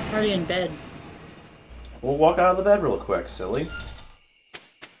 Are you in bed? We'll walk out of the bed real quick, silly.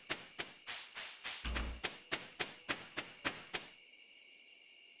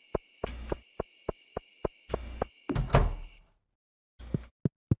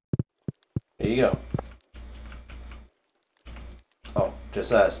 Here you go. Oh, just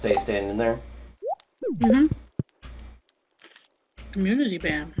stay standing there. Mm-hmm. Community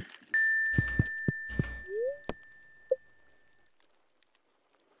band.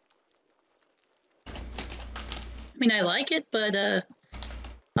 I mean, I like it, but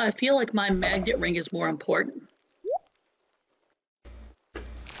I feel like my magnet ring is more important.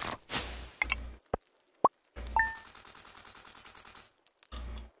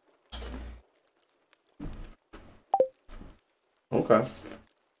 Okay.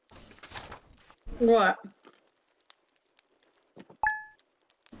 What?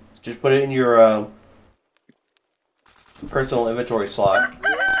 Just put it in your personal inventory slot.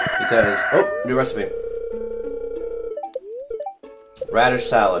 Because, oh, new recipe. Radish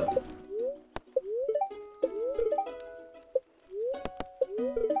salad.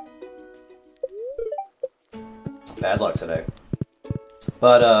 Bad luck today.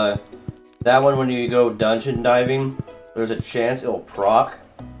 But, that one when you go dungeon diving, there's a chance it'll proc,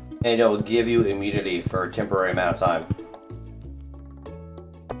 and it'll give you immunity for a temporary amount of time.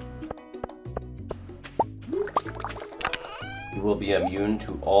 You will be immune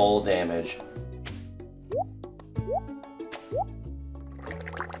to all damage.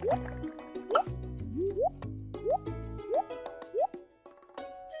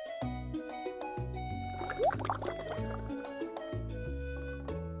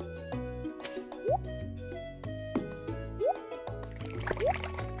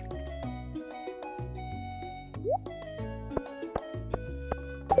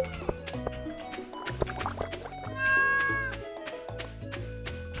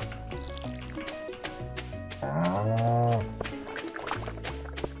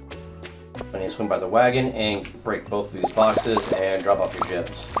 I need to swing by the wagon and break both of these boxes and drop off your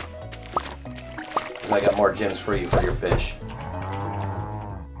gems. Because I got more gems for you for your fish.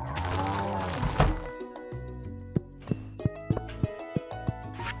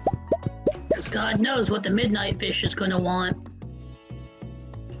 Because God knows what the midnight fish is going to want.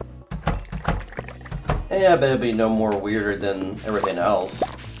 Yeah, I bet it'll be no more weirder than everything else.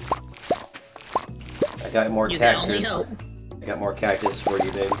 I got more You can only cactus. hope. I got more cactus for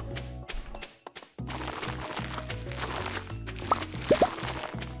you, babe.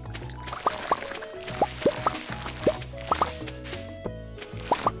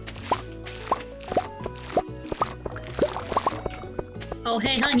 Oh,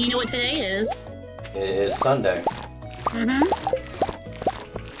 hey, hon, you know what today is? It is Sunday. Mm-hmm.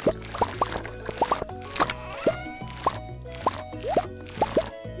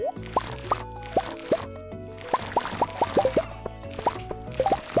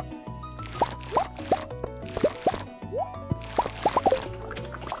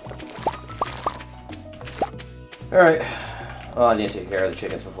 Alright. Oh, I need to take care of the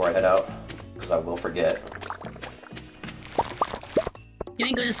chickens before I head out. Because I will forget. You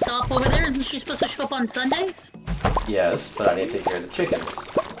ain't gonna stop over there? Isn't she supposed to show up on Sundays? Yes, but I need to take care of the chickens.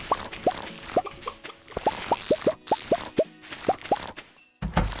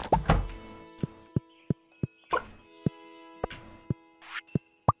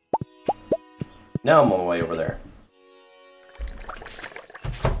 Now I'm on my way over there.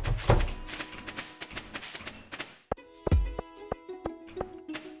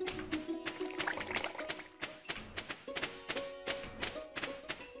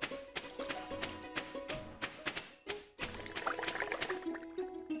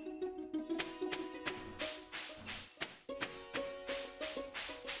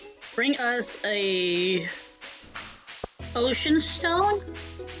 Bring us a ocean stone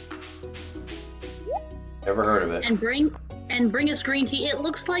Never heard of it. and bring us green tea. It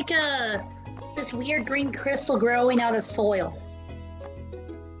looks like this weird green crystal growing out of soil.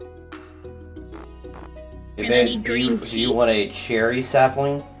 Hey, And I babe, need green tea. do you want a cherry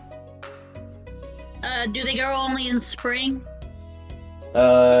sapling? Do they grow only in spring?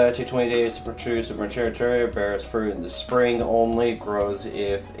 Take 20 days to produce a mature cherry. Bears fruit in the spring only. Grows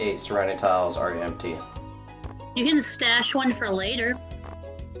if 8 surrounding tiles are empty. You can stash one for later.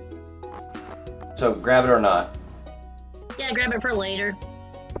 So grab it or not. Yeah, grab it for later.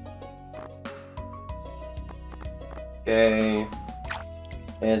 Okay.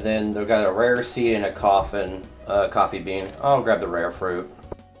 And then they've got a rare seed and a coffee bean. I'll grab the rare fruit.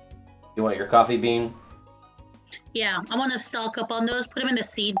 You want your coffee bean? Yeah, I want to stock up on those. Put them in a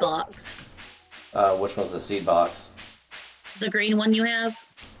seed box. Which one's the seed box? The green one you have.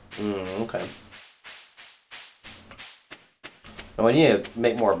 Okay. And we need to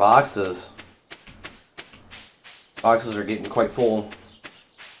make more boxes. Boxes are getting quite full.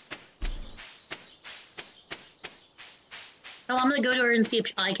 Oh, I'm gonna go to her and see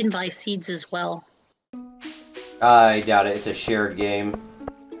if I can buy seeds as well. I doubt it. It's a shared game.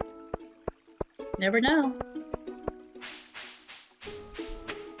 Never know.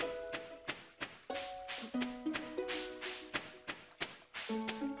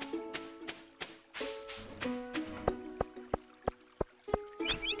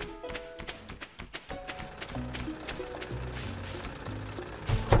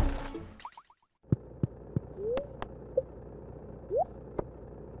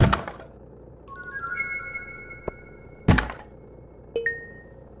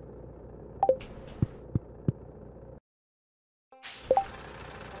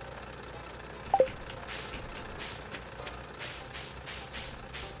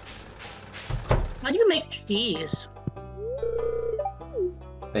 How do you make cheese?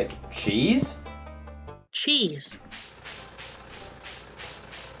 Make cheese? Cheese.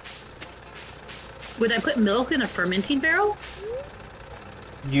 Would I put milk in a fermenting barrel?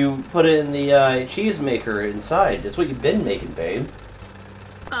 You put it in the cheese maker inside. That's what you've been making, babe.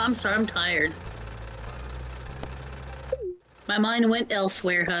 Oh, I'm sorry, I'm tired. My mind went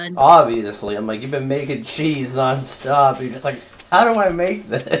elsewhere, hun. Obviously, I'm like, you've been making cheese non-stop. You're just like, how do I make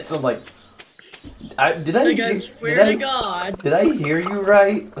this? I'm like, did I swear to God. Did I hear you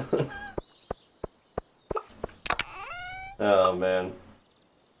right? Oh, man.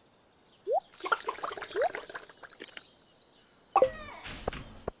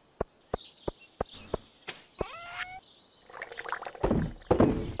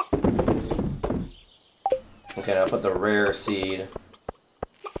 Okay, now put the rare seed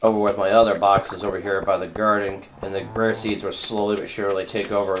over with my other boxes over here by the garden, and the rare seeds will slowly but surely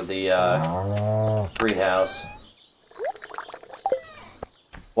take over the greenhouse.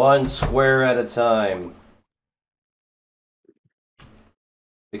 One square at a time.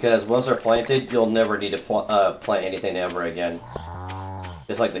 Because once they're planted, you'll never need to plant anything ever again.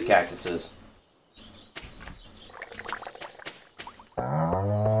 Just like the cactuses.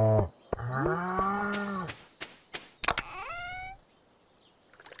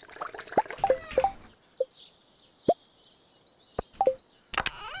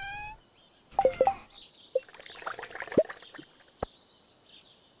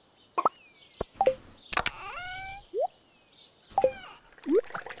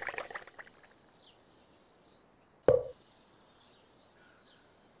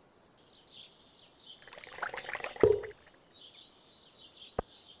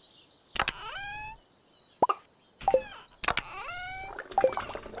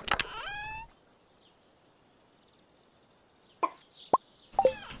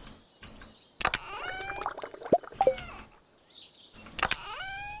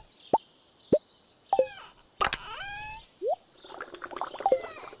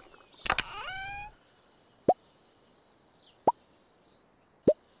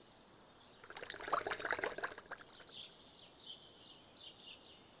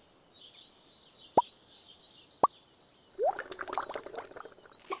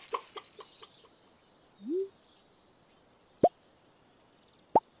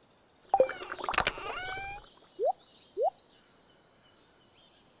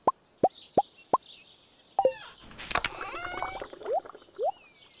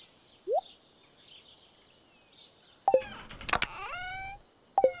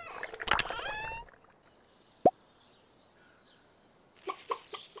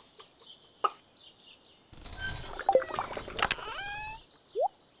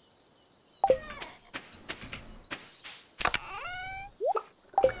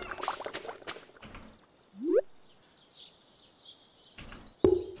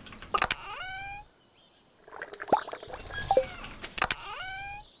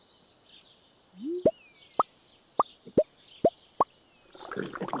 I'm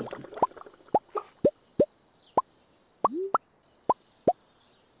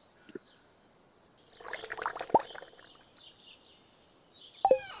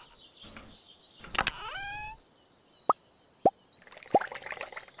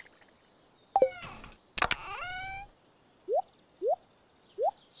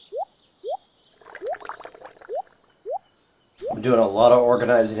doing a lot of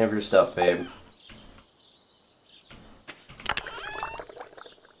organizing of your stuff, babe.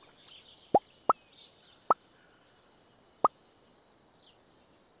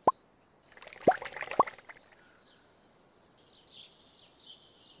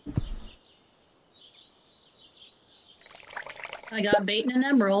 I got bait and an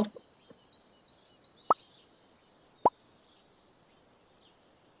emerald.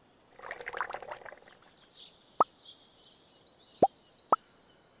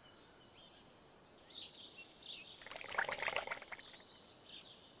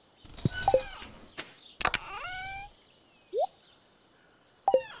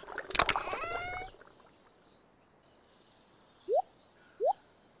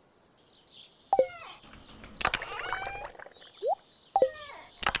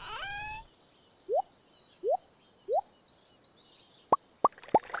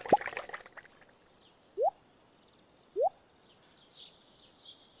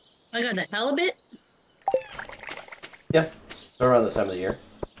 I got a halibut. Yeah, around this time of the year.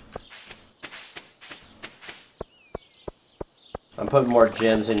 I'm putting more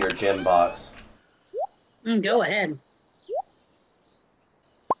gems in your gem box. Go ahead.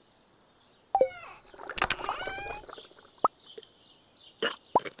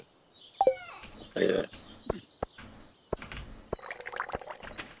 Yeah.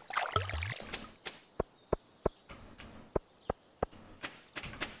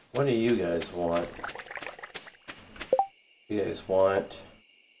 What do you guys want? You guys want...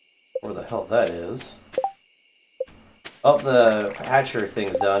 Where the hell that is? Oh, the hatchery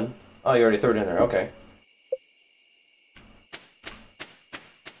thing's done. Oh, you already threw it in there. Okay.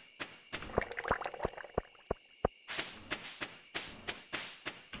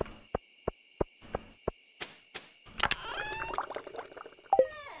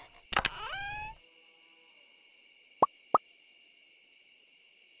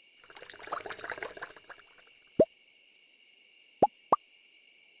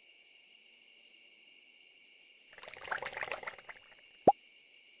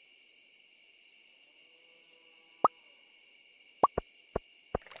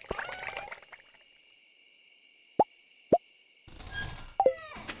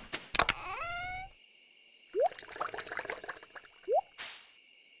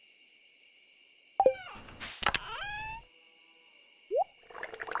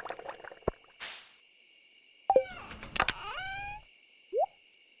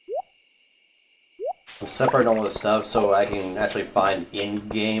 I'm separating all this stuff so I can actually find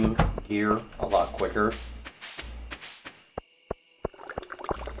in-game gear a lot quicker.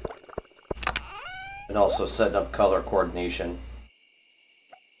 And also setting up color coordination.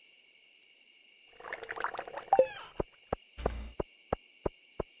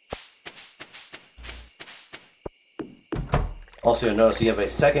 Also, you'll notice you have a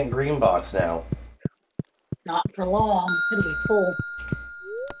second green box now. Not for long. It'll be full.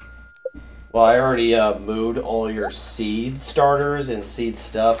 Well, I already moved all your seed starters and seed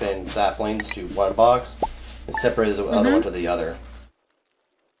stuff and saplings to one box and separated the other one to the other.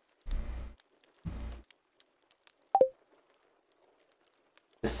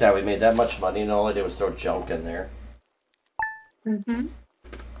 This is how we made that much money and all I did was throw junk in there. Mm-hmm.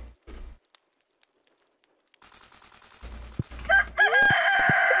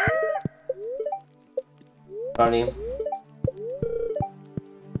 Honey.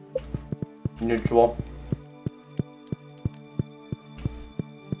 Neutral.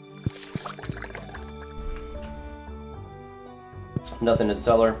 Nothing in the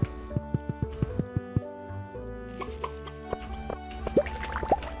cellar.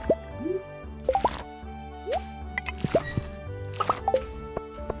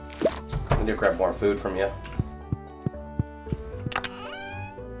 I need to grab more food from you.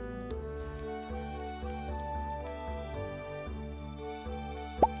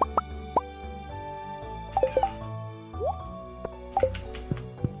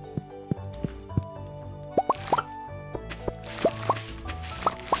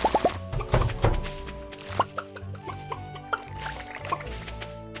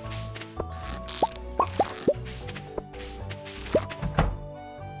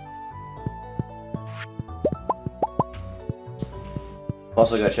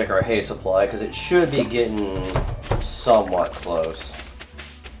 Also gotta check our hay supply, because it should be getting somewhat close.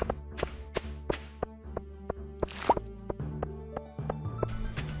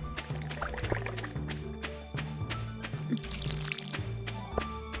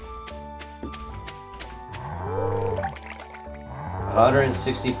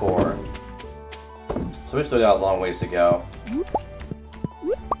 164. So we still got a long ways to go.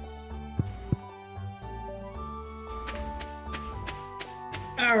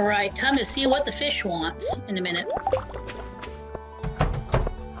 Alright, time to see what the fish wants in a minute.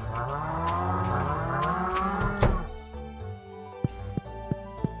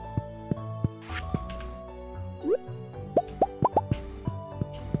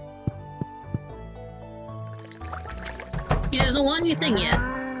 He doesn't want anything yet.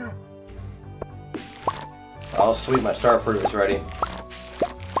 Oh, sweet, my star fruit is ready.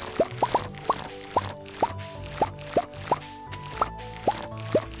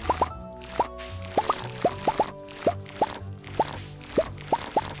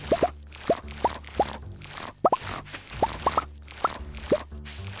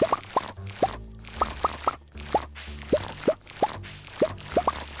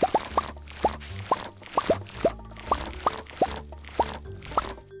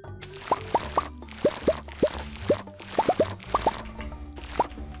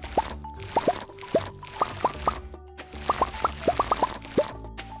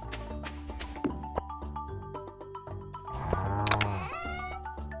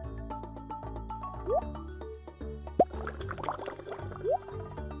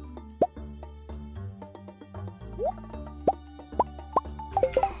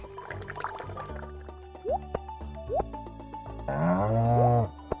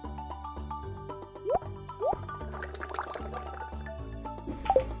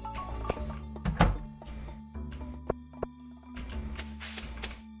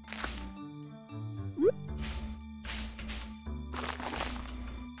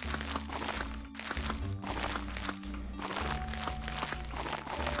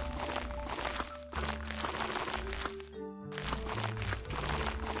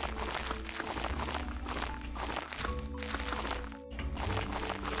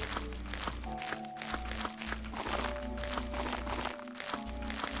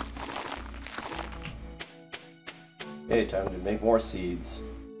 Okay, time to make more seeds.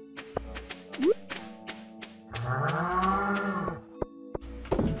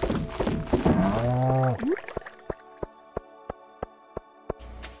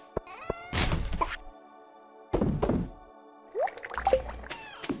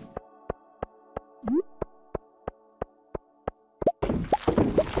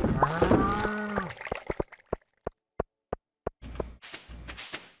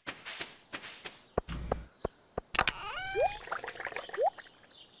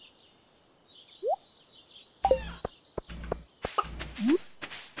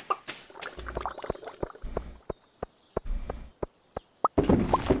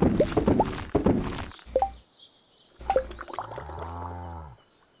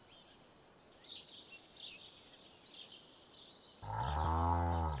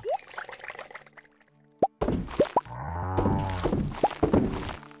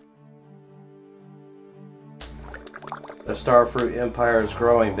 The Starfruit Empire is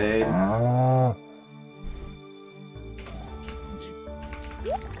growing, babe.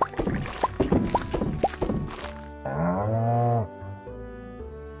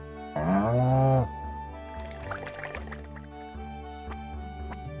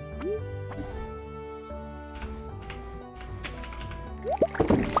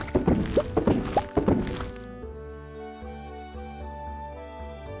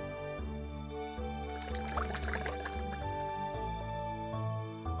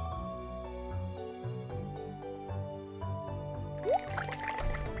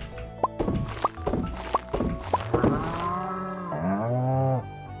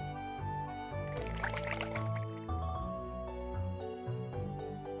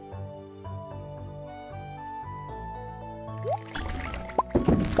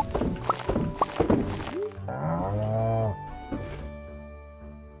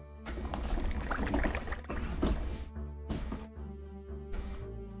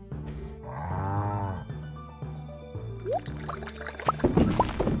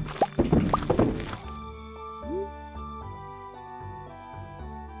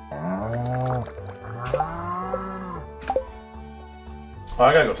 Oh,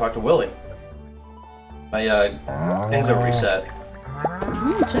 I gotta go talk to Willie. My things are reset.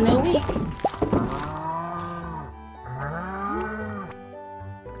 It's a new week.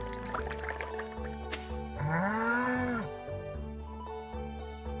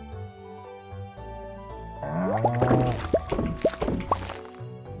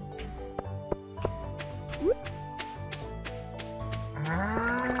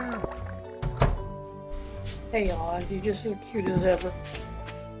 Hey Oz, you're just as cute as ever.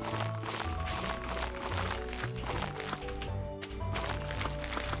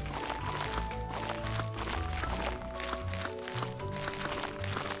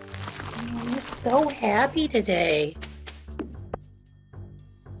 so happy today.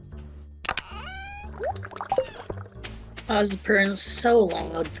 Osborne's so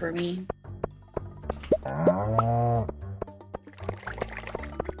loud for me.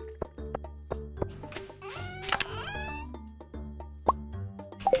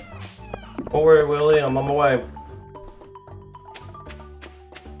 Don't worry, Willie, I'm on my way.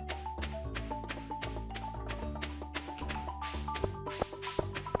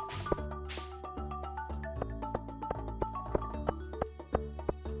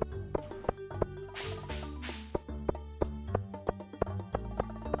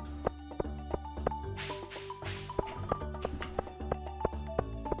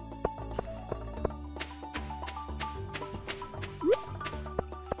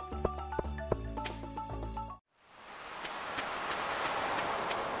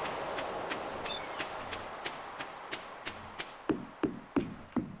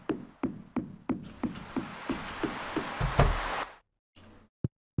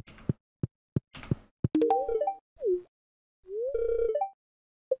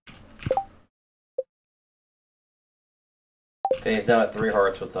 Okay, he's now at 3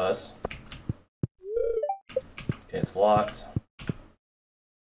 hearts with us. Okay, it's locked.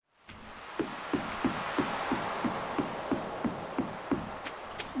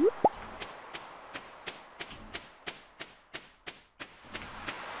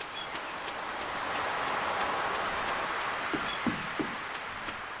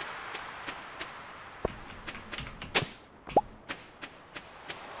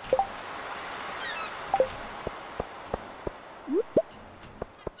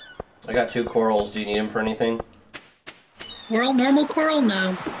 I got 2 corals. Do you need them for anything? Coral? Normal coral?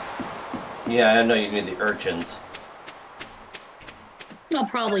 No. Yeah, I know you need the urchins. I'll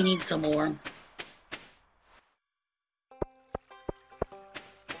probably need some more.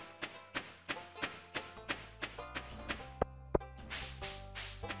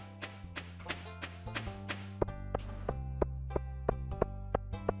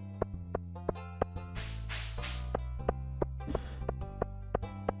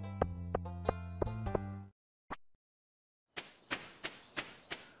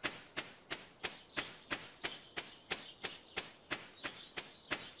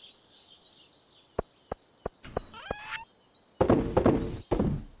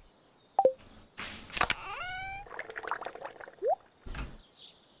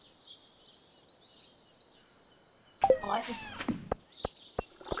 What?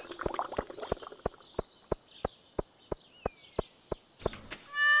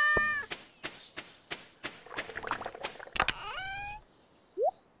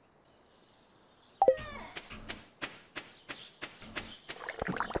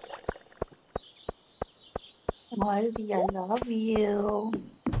 Marley, I love you.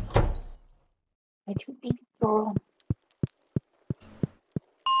 My two big girl.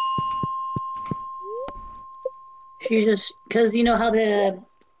 She just, because you know how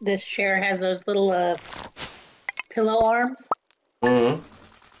this chair has those little pillow arms? Mm-hmm.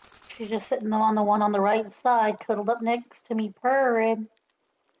 She's just sitting on the one on the right side, cuddled up next to me, purring.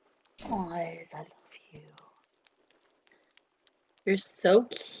 Guys, I love you. You're so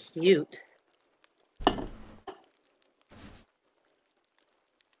cute.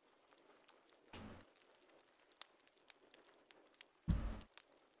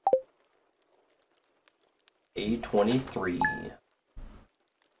 A23.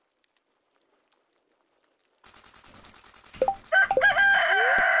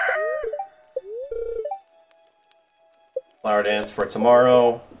 Flower dance for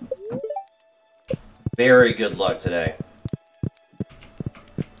tomorrow. Very good luck today.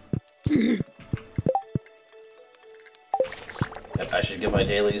 I should get my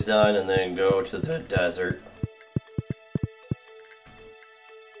dailies done and then go to the desert.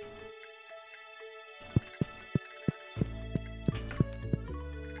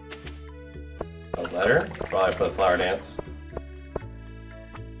 A letter? Probably for the flower dance.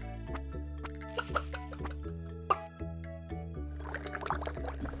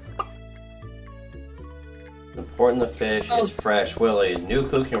 Important the fish is fresh. Willie, new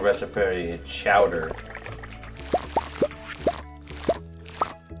cooking recipe, chowder.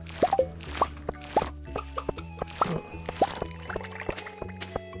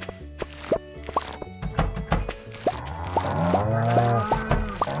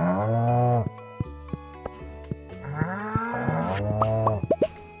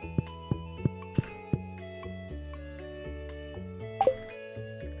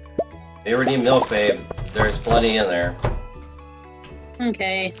 You already need milk, babe. There's plenty in there.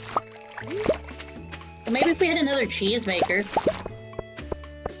 Okay. Well, maybe if we had another cheese maker.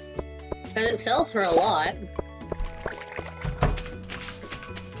 And it sells for a lot.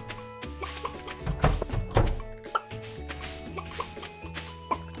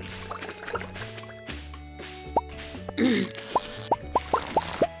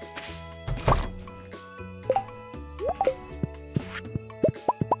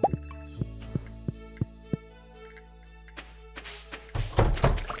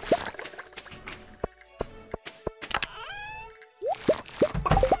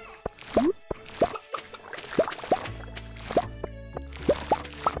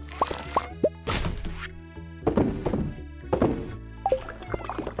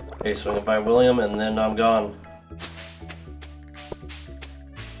 Okay, swinging by William, and then I'm gone.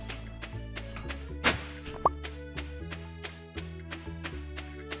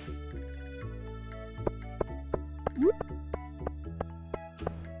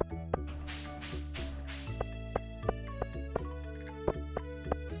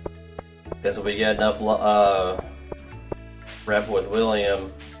 Guess if we get enough rep with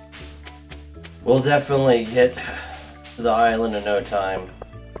William, we'll definitely get to the island in no time.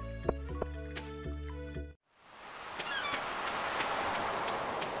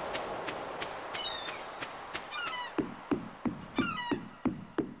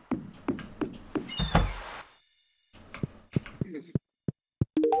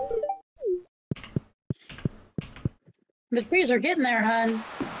 The trees are getting there, hun.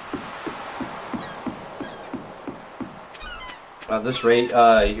 At this rate,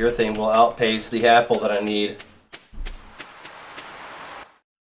 your thing will outpace the apple that I need.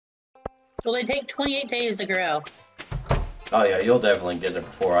 Well, they take 28 days to grow. Oh yeah, you'll definitely get it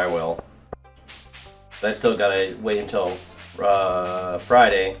before I will. But I still gotta wait until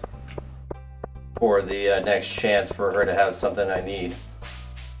Friday for the next chance for her to have something I need.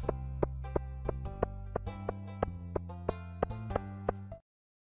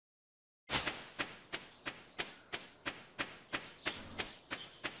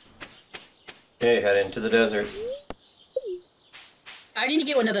 Okay, head into the desert. I need to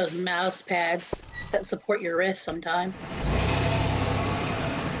get one of those mouse pads that support your wrist sometime.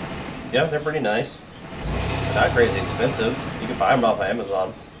 Yeah, they're pretty nice. They're not crazy expensive. You can buy them off of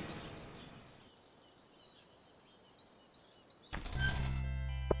Amazon.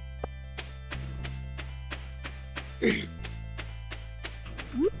 They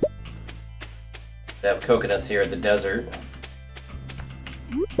have coconuts here at the desert.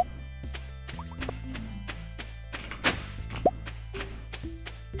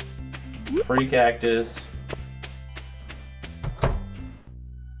 Free cactus.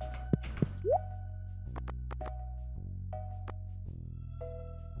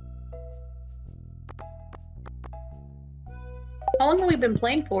 How long have we been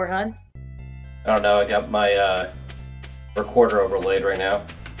playing for, hon? I don't know, I got my recorder overlaid right now.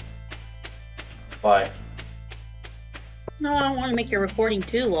 Why? No, I don't want to make your recording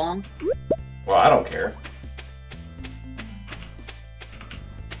too long. Well, I don't care.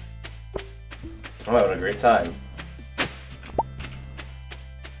 I'm having a great time.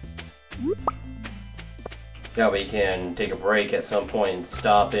 Yeah, we can take a break at some point and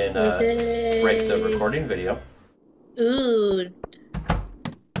stop and break the recording video. Ooh.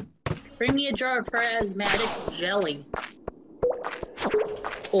 Bring me a jar of phrasmatic jelly.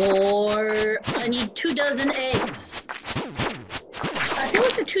 Or I need 24 eggs. I feel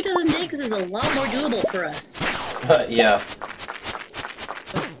like the 24 eggs is a lot more doable for us. Yeah.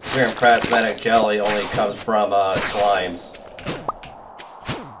 Here in plasmatic jelly only comes from slimes.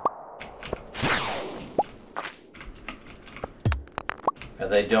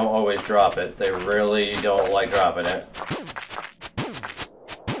 And they don't always drop it. They really don't like dropping it.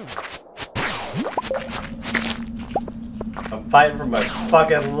 I'm fighting for my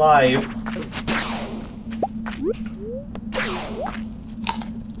fucking life.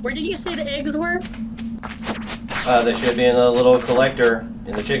 Where did you say the eggs were? They should be in the little collector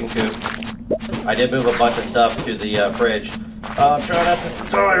in the chicken coop. I did move a bunch of stuff to the fridge. I'm trying not to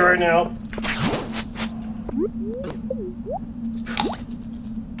die right now.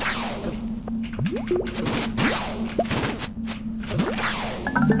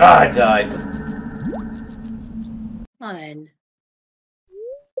 Ah, I died. Fine.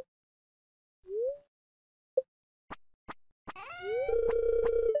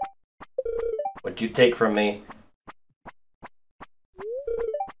 What'd you take from me?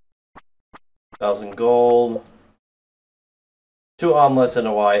 1,000 gold. 2 omelets and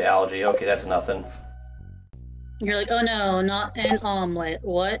a white algae. Okay, that's nothing. You're like, oh no, not an omelet.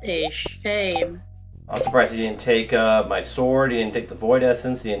 What a shame. I'm surprised he didn't take my sword, he didn't take the void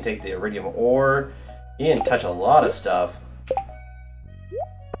essence, he didn't take the iridium ore. He didn't touch a lot of stuff.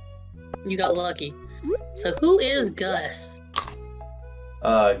 You got lucky. So who is Gus?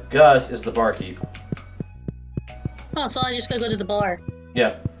 Gus is the barkeep. Oh, so I just gotta go to the bar.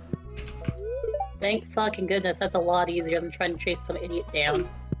 Yeah. Thank fucking goodness, that's a lot easier than trying to chase some idiot down.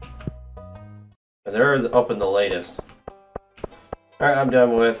 And they're open the latest. Alright, I'm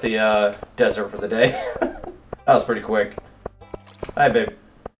done with the desert for the day. That was pretty quick. Hi, babe.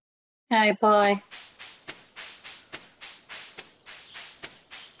 Hi, bye.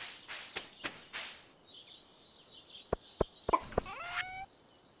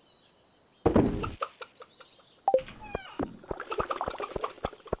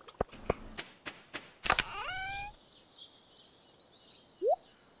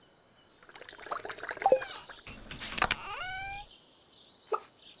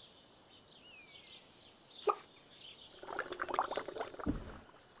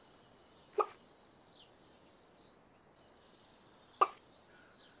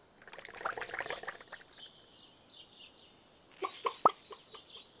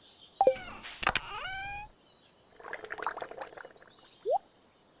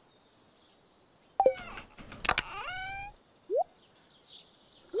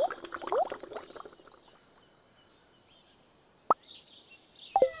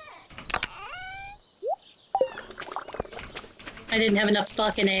 I didn't have enough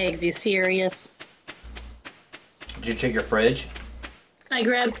fucking eggs, you serious? Did you check your fridge? I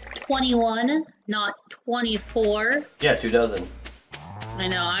grabbed 21, not 24. Yeah, 2 dozen. I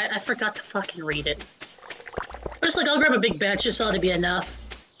know, I forgot to fucking read it. But it's like, I'll grab a big batch, just ought to be enough.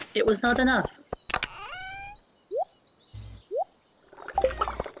 It was not enough.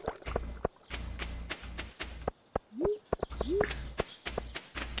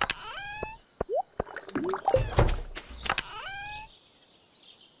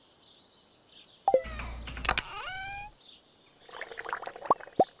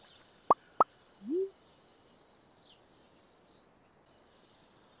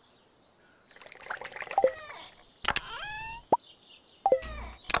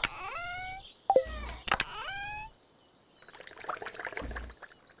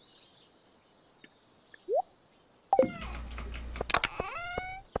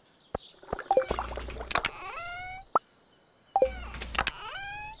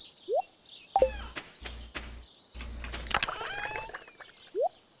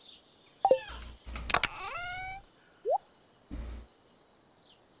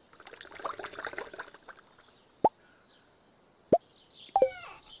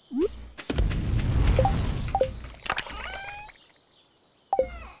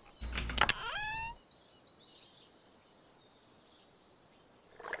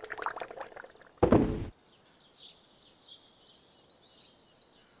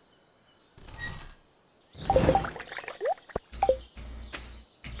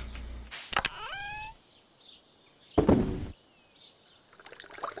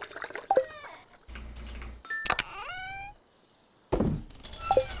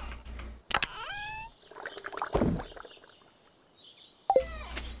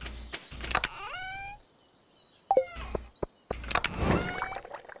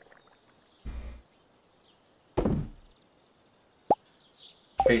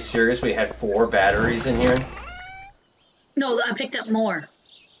 Are you serious? We had 4 batteries in here? No, I picked up more.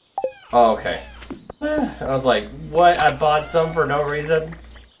 Oh, okay. I was like, what? I bought some for no reason?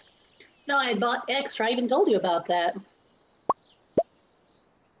 No, I bought extra. I even told you about that.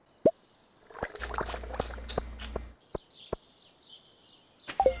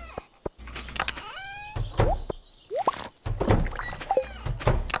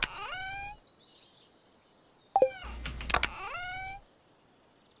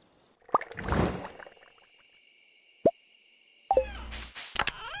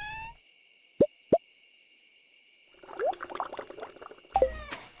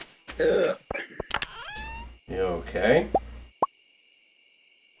 You okay?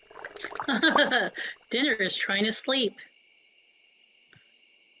 Dinner is trying to sleep.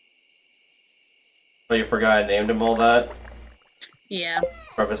 Oh, you forgot I named him all that? Yeah.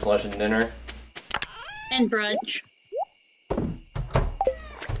 Breakfast, lunch, and dinner? And brunch.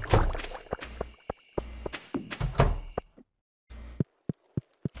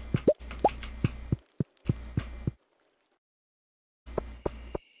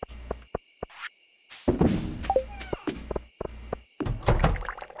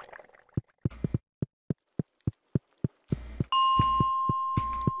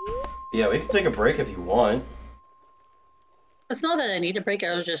 Yeah, we can take a break if you want. It's not that I need a break,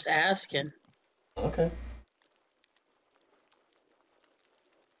 I was just asking. Okay.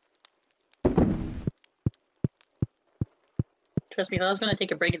 Trust me, if I was gonna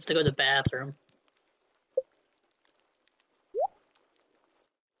take a break, it's to go to the bathroom.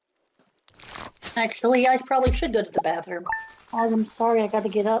 Actually, I probably should go to the bathroom. Oz, I'm sorry, I gotta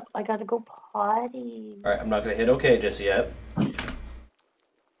get up. I gotta go potty. Alright, I'm not gonna hit OK just yet.